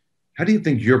how do you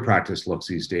think your practice looks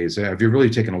these days? Have you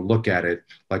really taken a look at it?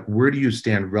 Like, where do you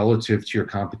stand relative to your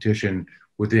competition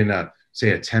within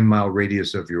say a 10-mile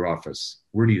radius of your office?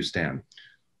 Where do you stand?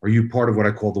 Are you part of what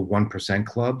I call the 1%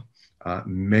 club?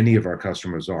 Many of our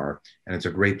customers are, and it's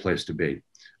a great place to be.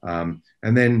 And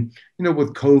then,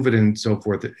 with COVID and so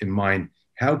forth in mind,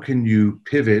 how can you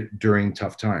pivot during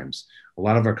tough times? A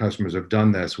lot of our customers have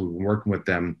done this. We've been working with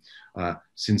them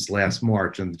since last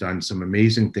March and done some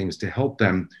amazing things to help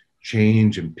them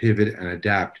change and pivot and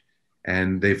adapt.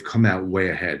 And they've come out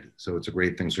way ahead. So it's a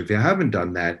great thing. So if you haven't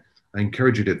done that, I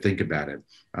encourage you to think about it.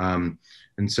 And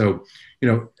so,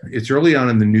 it's early on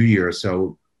in the new year.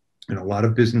 So, a lot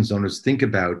of business owners think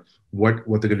about what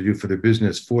they're going to do for their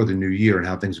business for the new year and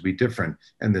how things will be different.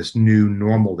 And this new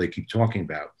normal they keep talking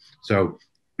about. So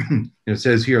it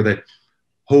says here that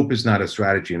hope is not a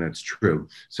strategy, and it's true.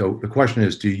 So the question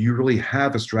is, do you really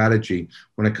have a strategy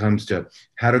when it comes to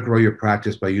how to grow your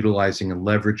practice by utilizing and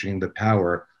leveraging the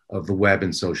power of the web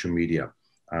and social media?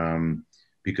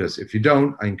 Because if you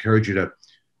don't, I encourage you to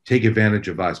take advantage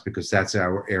of us, because that's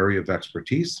our area of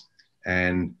expertise.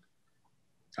 And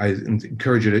I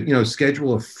encourage you to,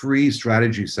 schedule a free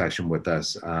strategy session with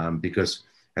us, because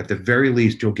at the very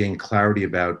least, you'll gain clarity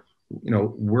about,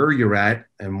 where you're at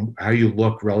and how you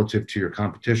look relative to your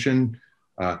competition.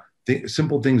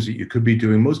 Simple things that you could be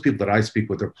doing. Most people that I speak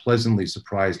with are pleasantly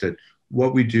surprised at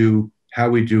what we do, how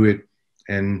we do it,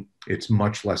 and it's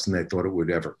much less than they thought it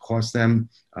would ever cost them.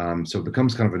 So it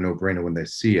becomes kind of a no-brainer when they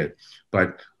see it.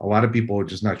 But a lot of people are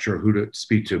just not sure who to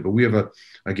speak to. But we have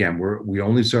we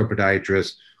only serve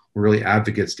podiatrists. We're really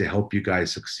advocates to help you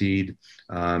guys succeed.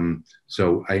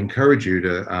 So I encourage you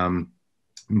to,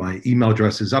 my email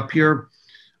address is up here,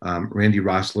 Randy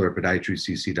Rosler at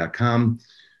podiatrycc.com.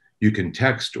 You can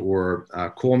text or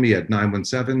call me at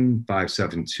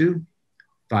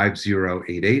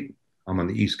 917-572-5088. I'm on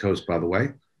the East Coast, by the way,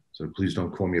 so please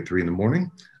don't call me at 3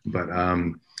 a.m. But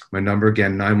my number,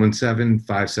 again,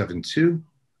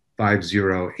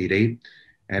 917-572-5088.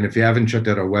 And if you haven't checked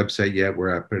out our website yet,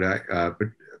 we're at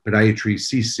Podiatry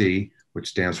CC, which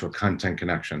stands for Content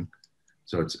Connection.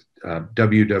 So it's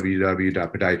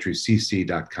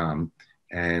www.podiatrycc.com.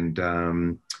 And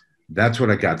that's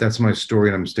what I got. That's my story,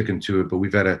 and I'm sticking to it. But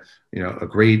we've had a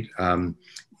great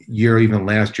year, even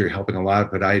last year, helping a lot of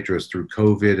podiatrists through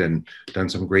COVID and done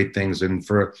some great things. And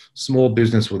for a small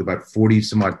business with about 40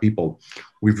 some odd people,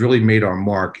 we've really made our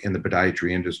mark in the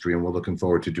podiatry industry, and we're looking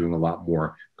forward to doing a lot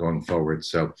more going forward.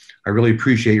 So I really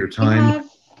appreciate your time.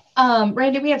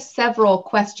 Randy, we have several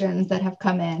questions that have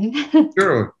come in.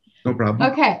 Sure, no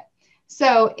problem. Okay.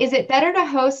 So is it better to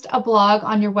host a blog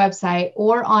on your website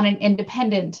or on an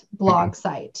independent blog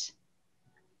site?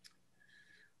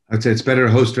 I'd say it's better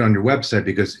to host it on your website,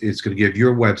 because it's going to give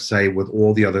your website with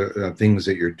all the other things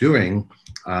that you're doing.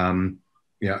 Again,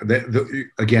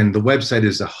 the website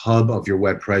is a hub of your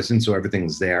web presence, so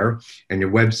everything's there. And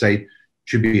your website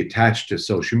should be attached to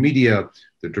social media,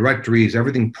 the directories,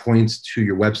 everything points to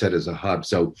your website as a hub.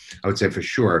 So I would say for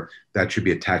sure that should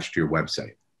be attached to your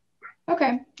website.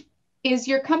 Okay. Is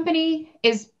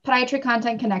Podiatry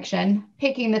Content Connection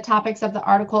picking the topics of the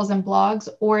articles and blogs,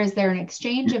 or is there an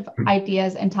exchange of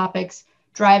ideas and topics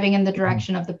driving in the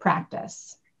direction of the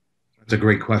practice? That's a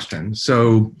great question.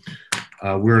 So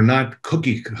we're not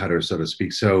cookie cutter, so to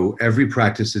speak. So every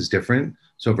practice is different.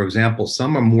 So for example,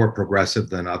 some are more progressive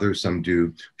than others. Some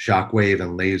do shockwave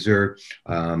and laser,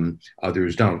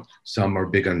 others don't. Some are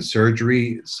big on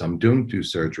surgery, some don't do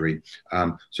surgery.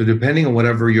 So depending on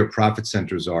whatever your profit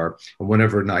centers are and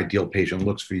whatever an ideal patient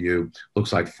looks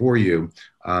like for you,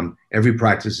 every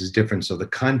practice is different. So the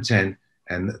content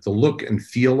and the look and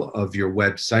feel of your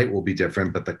website will be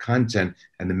different, but the content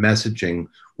and the messaging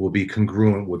will be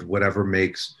congruent with whatever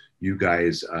makes you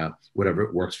guys, whatever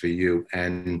it works for you.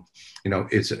 And,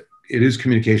 it is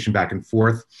communication back and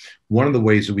forth. One of the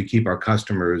ways that we keep our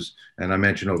customers, and I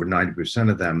mentioned over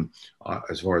 90% of them,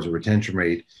 as far as a retention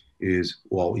rate, is,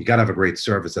 well, you got to have a great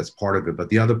service. That's part of it. But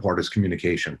the other part is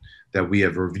communication, that we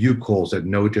have review calls at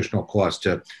no additional cost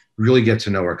to really get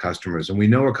to know our customers. And we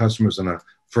know our customers on a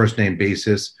first name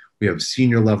basis. We have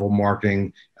senior level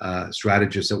marketing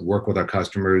strategists that work with our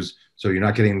customers. So you're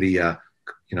not getting the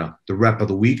rep of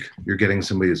the week. You're getting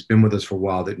somebody that's been with us for a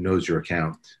while that knows your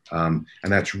account. And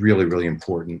that's really, really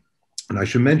important. And I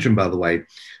should mention, by the way,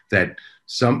 that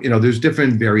there's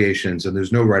different variations and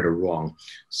there's no right or wrong.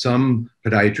 Some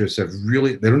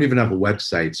podiatrists they don't even have a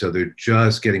website. So they're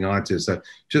just getting onto stuff.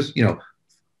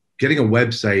 Getting a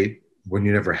website when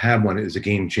you never have one is a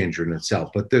game changer in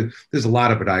itself. But there's a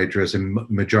lot of podiatrists, and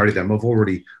majority of them have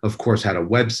already, of course, had a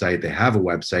website. They have a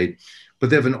website, but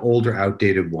they have an older,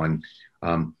 outdated one.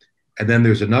 And then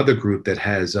there's another group that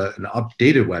has an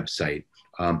updated website.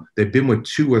 They've been with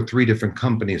 2 or 3 different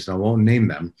companies, and I won't name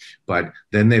them, but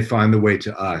then they find the way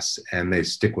to us and they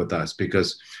stick with us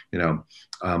because,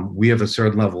 we have a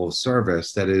certain level of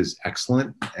service that is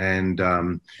excellent. And,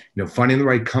 finding the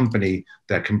right company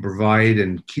that can provide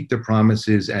and keep their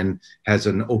promises and has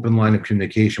an open line of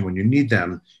communication when you need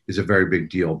them is a very big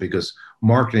deal, because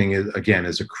marketing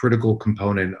is a critical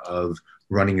component of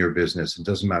running your business. It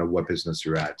doesn't matter what business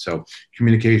you're at. So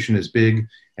communication is big,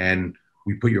 and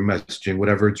we put your messaging,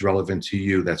 whatever it's relevant to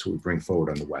you, that's what we bring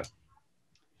forward on the web.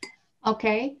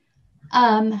 Okay.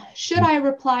 Should I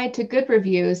reply to good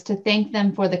reviews to thank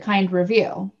them for the kind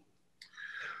review?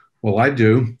 Well, I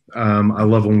do. I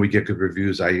love when we get good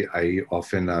reviews. I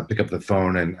often pick up the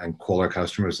phone and call our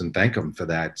customers and thank them for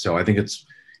that. So I think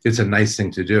it's a nice thing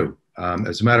to do.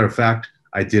 As a matter of fact,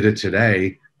 I did it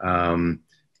today.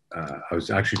 I was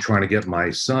actually trying to get my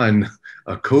son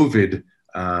a COVID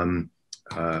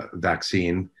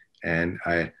vaccine, and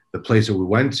the place that we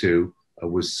went to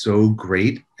was so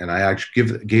great, and I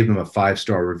actually gave them a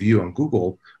 5-star review on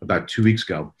Google about 2 weeks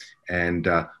ago, and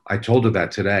I told her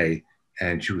that today,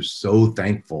 and she was so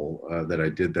thankful that I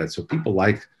did that. So people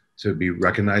like to be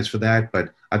recognized for that,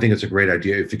 but I think it's a great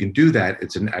idea. If you can do that,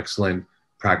 it's an excellent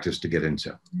practice to get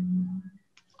into.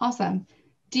 Awesome.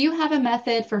 Do you have a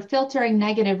method for filtering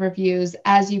negative reviews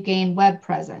as you gain web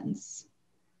presence?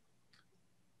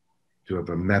 Do you have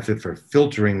a method for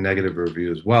filtering negative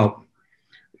reviews? Well,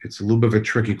 it's a little bit of a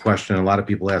tricky question. A lot of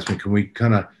people ask me, can we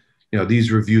kind of, these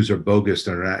reviews are bogus,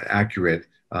 they're not accurate.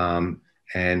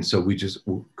 And so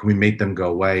can we make them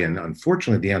go away? And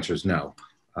unfortunately, the answer is no.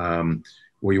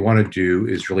 What you want to do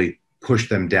is really push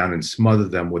them down and smother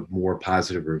them with more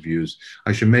positive reviews.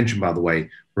 I should mention, by the way,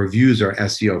 reviews are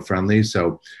SEO friendly.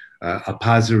 So a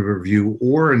positive review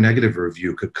or a negative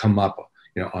review could come up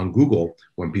on Google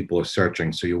when people are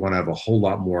searching. So you want to have a whole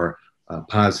lot more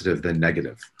positive than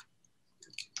negative.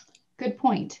 Good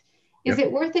point. Is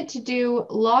it worth it to do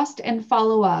lost and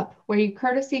follow up, where you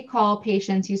courtesy call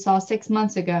patients you saw 6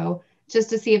 months ago just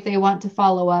to see if they want to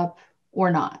follow up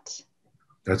or not?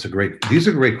 These are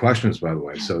great questions, by the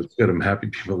way. So it's good. I'm happy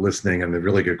people are listening, and they're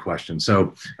really good questions.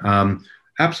 So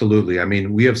absolutely. I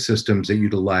mean, we have systems that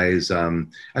utilize,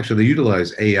 they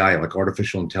utilize AI, like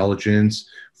artificial intelligence,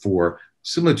 for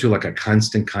similar to like a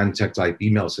constant contact type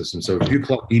email system. So if you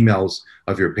collect emails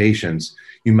of your patients,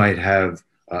 you might have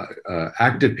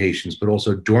active patients, but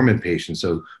also dormant patients.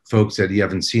 So folks that you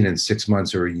haven't seen in 6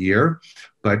 months or a year,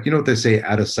 but you know what they say,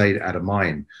 out of sight, out of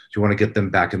mind. So you want to get them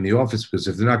back in the office, because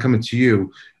if they're not coming to you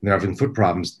and they're having foot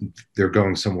problems, they're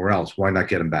going somewhere else. Why not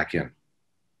get them back in?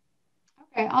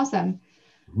 Okay, awesome.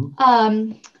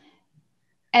 Mm-hmm.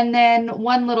 And then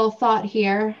one little thought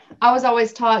here. I was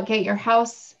always taught, get your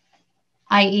house,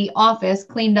 i.e. office,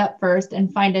 cleaned up first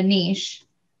and find a niche.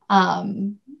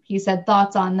 He said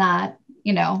thoughts on that,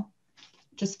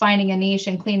 just finding a niche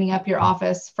and cleaning up your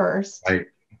office first. Right.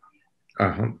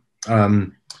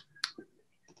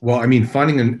 Well, I mean,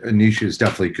 finding a niche is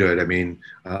definitely good. I mean,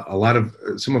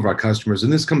 some of our customers,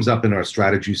 and this comes up in our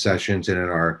strategy sessions and in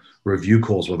our review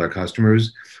calls with our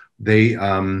customers,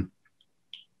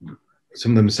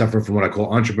 some of them suffer from what I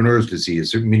call entrepreneur's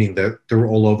disease, meaning that they're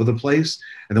all over the place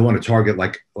and they want to target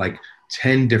like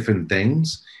 10 different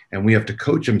things. And we have to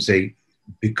coach them, say,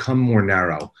 become more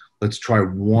narrow. let's try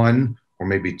one or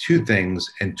maybe two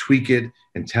things and tweak it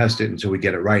and test it until we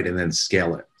get it right and then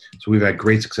scale it. So we've had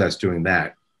great success doing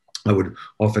that. I would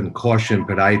often caution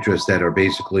podiatrists that are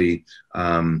basically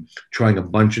trying a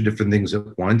bunch of different things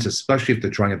at once, especially if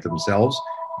they're trying it themselves,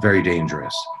 very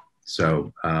dangerous.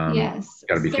 So yes,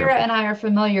 got to be Sarah careful. and I are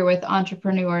familiar with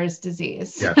entrepreneur's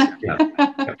disease. Yes,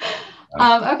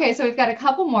 yeah. Okay, so we've got a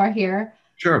couple more here.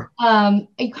 Sure.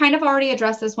 You kind of already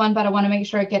addressed this one, but I want to make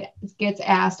sure it gets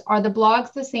asked. Are the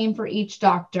blogs the same for each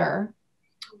doctor?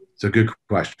 It's a good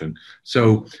question.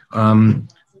 So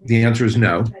the answer is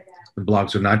no. The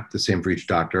blogs are not the same for each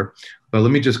doctor. But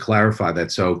let me just clarify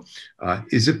that. So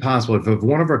is it possible if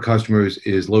one of our customers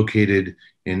is located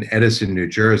in Edison, New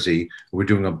Jersey, we're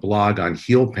doing a blog on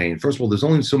heel pain. First of all, there's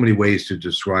only so many ways to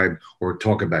describe or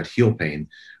talk about heel pain.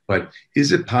 But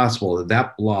is it possible that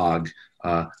that blog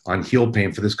on heel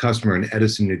pain for this customer in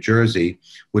Edison, New Jersey,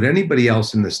 would anybody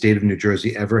else in the state of New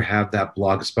Jersey ever have that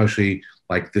blog, especially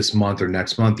like this month or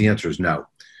next month? The answer is no.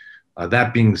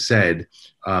 That being said,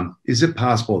 is it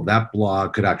possible that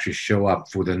blog could actually show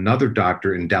up with another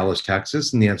doctor in Dallas,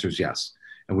 Texas? And the answer is yes.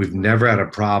 And we've never had a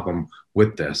problem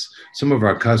with this. Some of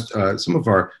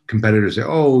our competitors say,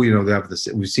 oh, you know, they have this,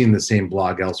 we've seen the same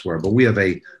blog elsewhere, but we have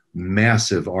a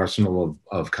massive arsenal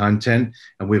of content,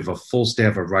 and we have a full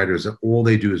staff of writers that all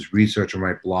they do is research and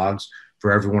write blogs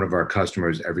for every one of our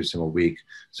customers every single week.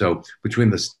 So between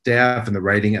the staff and the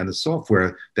writing and the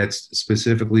software that's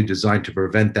specifically designed to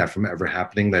prevent that from ever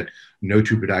happening, that no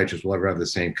two podiatrists will ever have the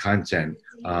same content,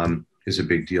 is a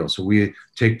big deal. So we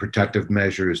take protective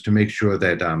measures to make sure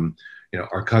that you know,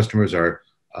 our customers are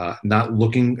not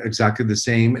looking exactly the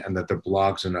same and that their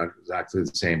blogs are not exactly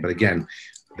the same. But again,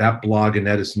 that blog in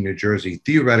Edison, New Jersey,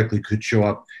 theoretically could show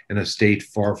up in a state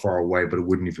far, far away, but it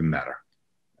wouldn't even matter.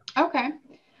 Okay.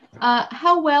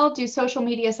 How well do social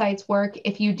media sites work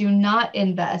if you do not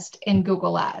invest in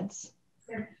Google Ads?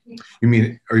 You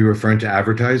mean, are you referring to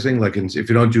advertising? Like if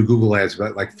you don't do Google ads,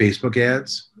 but like Facebook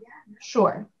ads?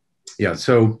 Sure. Yeah.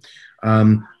 So,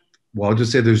 well, I'll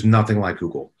just say there's nothing like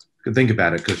Google. Think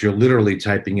about it, because you're literally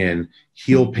typing in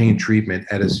heel pain treatment,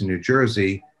 Edison, New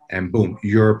Jersey, and boom,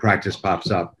 your practice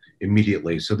pops up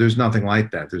immediately. So there's nothing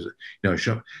like that. There's, you know,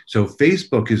 so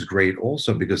Facebook is great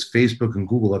also because Facebook and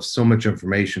Google have so much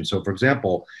information. So for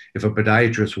example, if a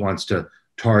podiatrist wants to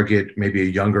target maybe a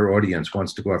younger audience,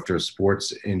 wants to go after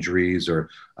sports injuries or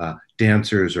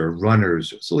dancers or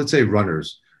runners. So let's say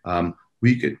runners.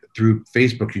 We could, through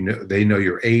Facebook, you know, they know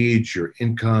your age, your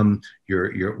income,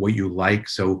 your what you like.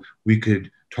 So we could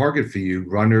target for you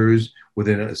runners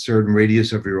within a certain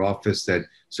radius of your office that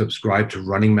subscribe to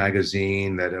Running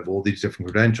Magazine, that have all these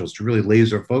different credentials, to really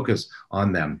laser focus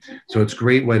on them. So it's a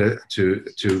great way to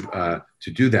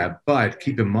do that. But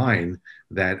keep in mind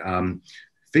that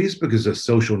Facebook is a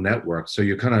social network. So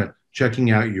you're kind of checking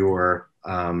out your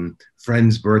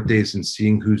friends' birthdays and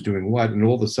seeing who's doing what, and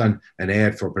all of a sudden an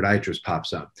ad for a podiatrist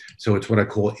pops up. So it's what I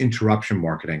call interruption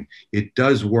marketing. It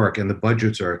does work, and the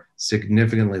budgets are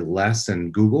significantly less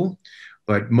than Google.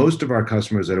 But most of our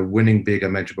customers that are winning big, I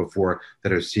mentioned before,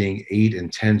 that are seeing 8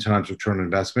 and 10 times return on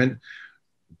investment,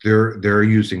 they're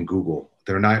using Google.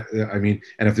 They're not, I mean,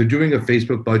 and if they're doing a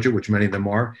Facebook budget, which many of them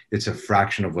are, it's a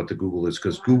fraction of what the Google is,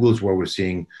 because Google is where we're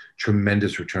seeing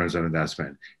tremendous returns on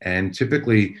investment. And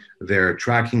typically they're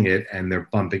tracking it and they're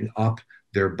bumping up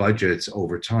their budgets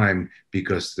over time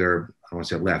because they're, I don't want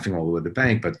to say laughing all the way to the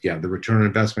bank, but yeah, the return on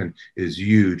investment is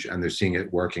huge and they're seeing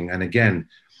it working. And again,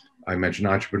 I mentioned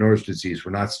entrepreneur's disease.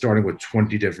 We're not starting with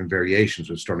 20 different variations.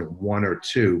 We're starting with 1 or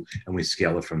 2 and we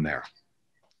scale it from there.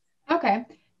 Okay.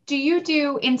 Do you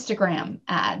do Instagram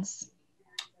ads?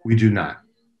 We do not.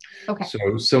 Okay.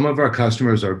 So some of our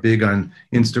customers are big on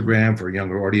Instagram for a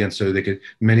younger audience. So they could,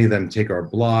 many of them take our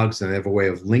blogs and they have a way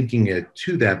of linking it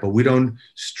to that, but we don't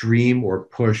stream or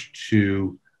push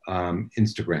to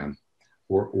Instagram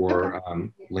or okay.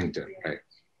 LinkedIn, right?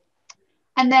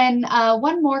 And then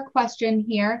one more question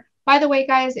here. By the way,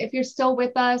 guys, if you're still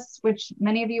with us, which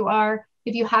many of you are,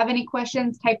 if you have any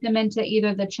questions, type them into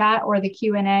either the chat or the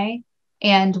Q&A.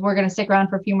 And we're going to stick around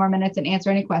for a few more minutes and answer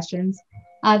any questions.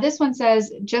 This one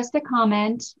says, just a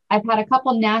comment. I've had a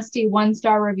couple nasty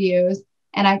 1-star reviews,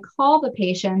 and I call the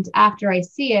patient after I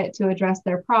see it to address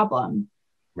their problem.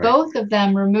 Right. Both of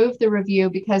them removed the review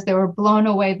because they were blown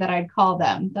away that I'd call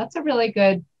them. That's a really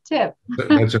good tip.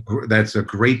 That's a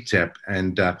great tip.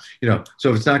 And, you know,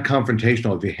 so if it's not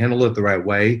confrontational, if you handle it the right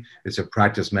way, it's a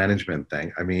practice management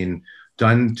thing. I mean,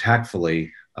 done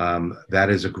tactfully, that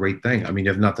is a great thing. I mean,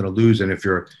 you have nothing to lose. And if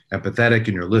you're empathetic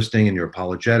and you're listening and you're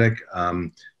apologetic,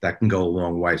 that can go a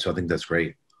long way. So I think that's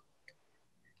great.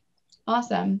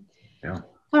 Awesome. Yeah.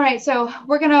 All right. So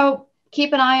we're going to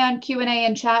keep an eye on Q&A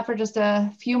and chat for just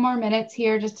a few more minutes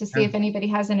here, just to see if anybody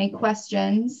has any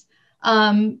questions.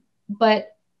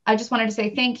 But I just wanted to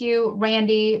say thank you,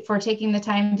 Randy, for taking the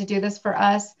time to do this for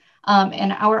us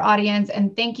and our audience.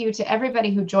 And thank you to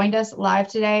everybody who joined us live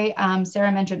today.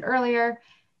 Sarah mentioned earlier,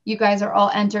 you guys are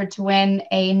all entered to win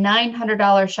a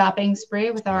 $900 shopping spree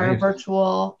with our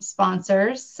virtual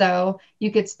sponsors. So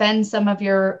you could spend some of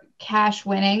your cash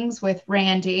winnings with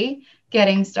Randy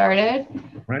getting started.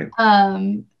 Right.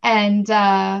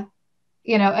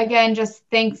 You know, again, just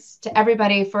thanks to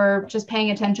everybody for just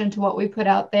paying attention to what we put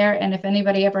out there. And if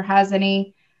anybody ever has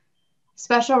any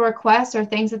special requests or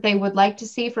things that they would like to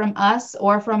see from us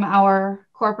or from our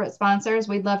corporate sponsors,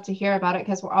 we'd love to hear about it,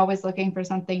 because we're always looking for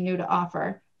something new to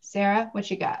offer. Sarah, what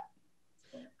you got?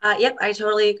 Yep, I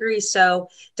totally agree. So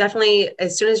definitely,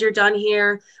 as soon as you're done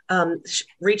here,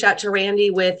 reach out to Randy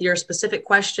with your specific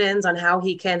questions on how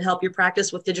he can help your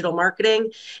practice with digital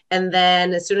marketing. And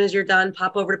then as soon as you're done,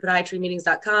 pop over to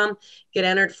podiatrymeetings.com, get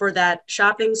entered for that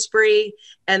shopping spree.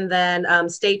 And then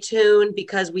stay tuned,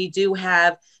 because we do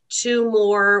have 2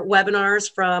 more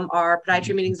webinars from our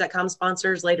podiatrymeetings.com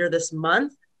sponsors later this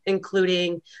month,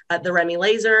 including the Remy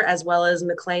Laser, as well as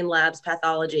McLean Labs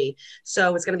Pathology.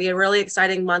 So it's going to be a really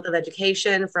exciting month of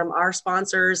education from our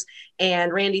sponsors.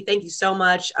 And Randy, thank you so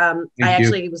much. I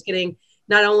actually was getting,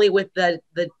 not only with the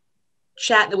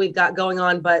chat that we've got going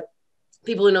on, but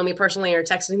people who know me personally are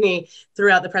texting me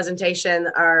throughout the presentation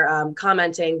are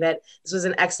commenting that this was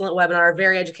an excellent webinar,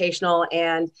 very educational.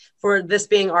 And for this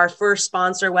being our first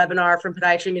sponsor webinar from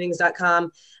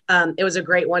podiatrymeetings.com, it was a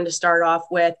great one to start off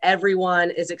with. Everyone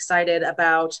is excited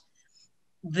about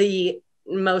the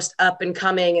most up and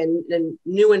coming and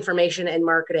new information in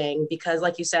marketing, because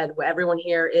like you said, everyone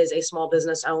here is a small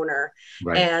business owner,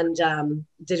 right, and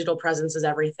digital presence is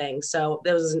everything. So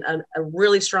there was a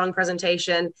really strong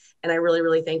presentation, and I really,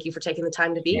 really thank you for taking the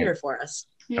time to be here for us.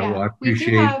 Yeah, well, we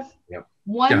do have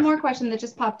one more question that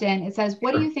just popped in. It says,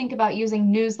 what do you think about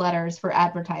using newsletters for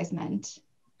advertisement?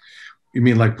 You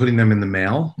mean like putting them in the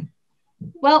mail?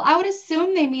 Well, I would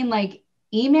assume they mean like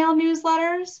email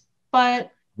newsletters,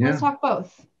 but let's talk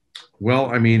both. Well,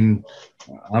 I mean,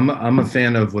 I'm a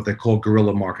fan of what they call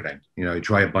guerrilla marketing. You know, you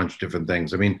try a bunch of different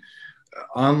things. I mean,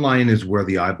 online is where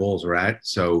the eyeballs are at.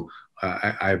 So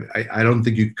I don't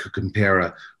think you could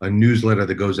compare a newsletter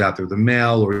that goes out through the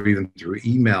mail or even through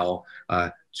email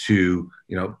to,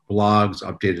 you know, blogs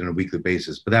updated on a weekly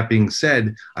basis. But that being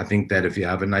said, I think that if you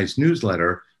have a nice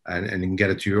newsletter and you can get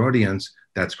it to your audience,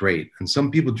 that's great. And some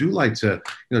people do like to,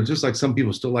 you know, just like some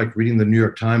people still like reading the New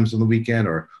York Times on the weekend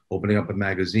or opening up a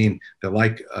magazine, they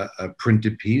like a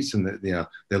printed piece and you know,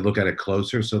 they look at it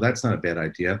closer. So that's not a bad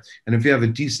idea. And if you have a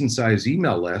decent sized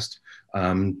email list,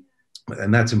 and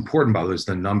that's important, by the way, is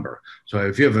the number. So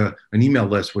if you have an email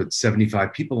list with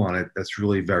 75 people on it, that's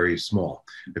really very small.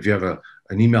 If you have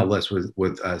an email list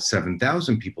with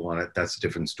 7,000 people on it, that's a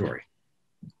different story.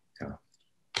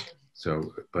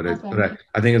 So, but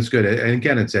I think it's good. And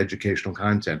again, it's educational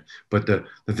content. But the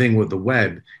thing with the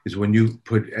web is when you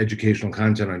put educational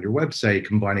content on your website,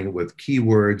 combining it with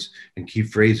keywords and key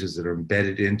phrases that are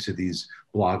embedded into these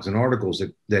blogs and articles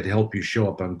that help you show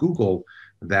up on Google,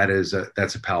 that's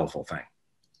a powerful thing.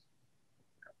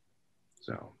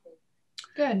 So.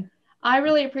 Good. I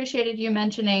really appreciated you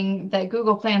mentioning that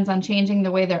Google plans on changing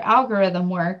the way their algorithm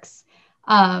works.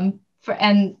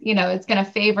 And you know, it's going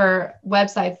to favor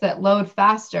websites that load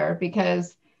faster,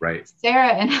 because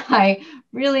Sarah and I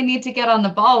really need to get on the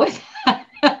ball with that.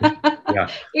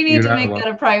 We need to make that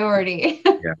a priority.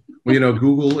 Well, you know,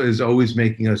 Google is always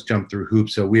making us jump through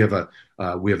hoops. So we have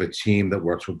a team that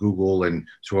works with Google, and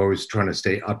so we're always trying to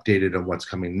stay updated on what's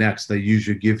coming next. They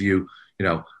usually give you, you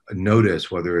know, a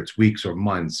notice, whether it's weeks or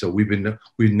months. So we've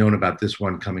known about this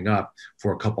one coming up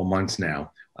for a couple months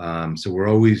now. So we're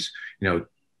always, you know,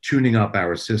 tuning up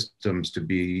our systems to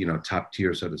be, you know, top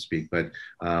tier, so to speak. But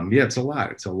yeah, it's a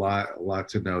lot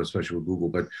to know, especially with Google.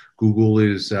 But Google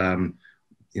is,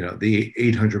 you know, the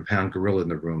 800-pound gorilla in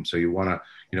the room. So you want to,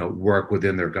 you know, work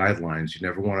within their guidelines. You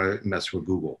never want to mess with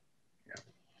Google.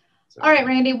 So. All right,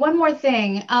 Randy, one more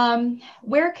thing.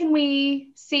 Where can we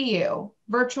see you,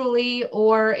 virtually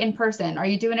or in person? Are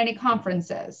you doing any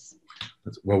conferences?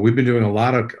 Well, we've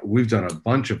done a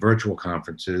bunch of virtual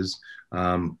conferences.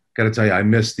 Got to tell you, I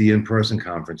missed the in-person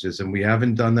conferences, and we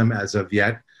haven't done them as of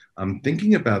yet. I'm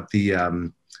thinking about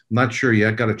I'm not sure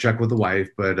yet, got to check with the wife,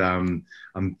 but I'm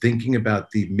thinking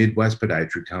about the Midwest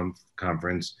Podiatry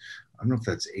Conference. I don't know if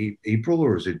that's April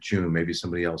or is it June? Maybe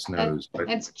somebody else knows. But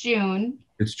it's June.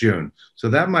 It's June. So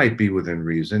that might be within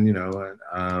reason, you know.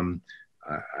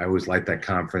 I always like that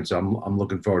conference. So I'm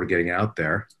looking forward to getting out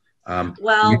there.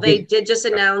 Well, they did just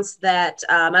announce that,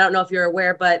 I don't know if you're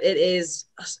aware, but it is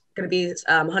going to be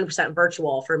 100%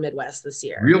 virtual for Midwest this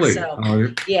year. Really?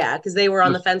 So, yeah, because they were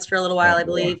on the fence for a little while, I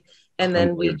believe. And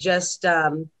then we just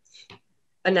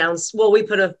announced, well, we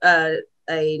put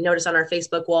a notice on our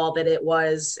Facebook wall that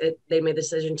they made the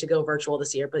decision to go virtual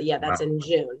this year. But yeah, that's in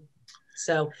June.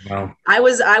 So I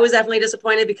was definitely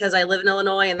disappointed because I live in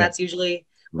Illinois, and that's usually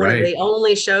one of the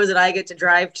only shows that I get to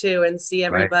drive to and see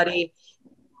everybody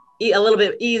a little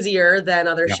bit easier than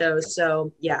other shows.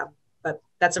 So yeah, but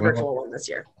that's a virtual one this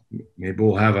year. Maybe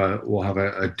we'll have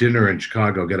a dinner in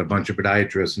Chicago, get a bunch of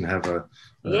podiatrists and have a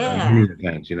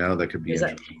event, that could be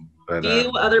interesting. But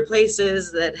few other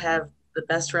places that have the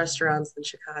best restaurants in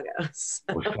Chicago. So.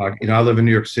 Well, Chicago, I live in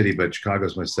New York City, but Chicago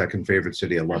is my second favorite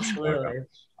city. I love Chicago.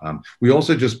 We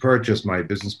also just purchased, my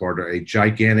business partner, a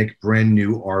gigantic brand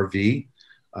new RV.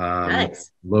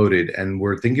 Nice. Loaded, and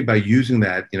we're thinking about using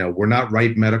that. We're not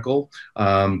Right Medical,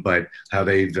 but how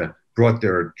they've brought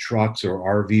their trucks or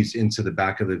RVs into the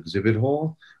back of the exhibit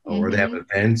hall, or they have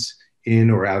events in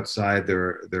or outside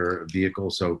their vehicle.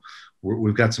 So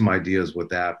we've got some ideas with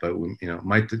that, but we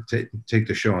might take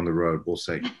the show on the road. We'll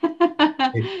see.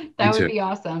 That would be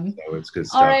awesome. So it's good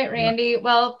stuff. All right, Randy.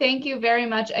 Well, thank you very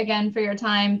much again for your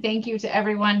time. Thank you to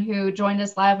everyone who joined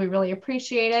us live. We really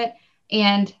appreciate it.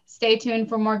 And stay tuned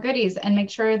for more goodies, and make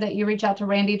sure that you reach out to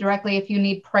Randy directly if you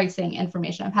need pricing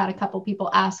information. I've had a couple people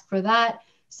ask for that,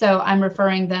 so I'm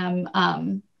referring them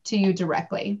to you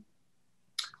directly.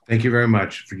 Thank you very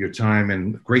much for your time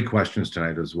and great questions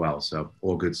tonight as well. So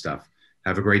all good stuff.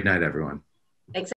 Have a great night, everyone. Thanks.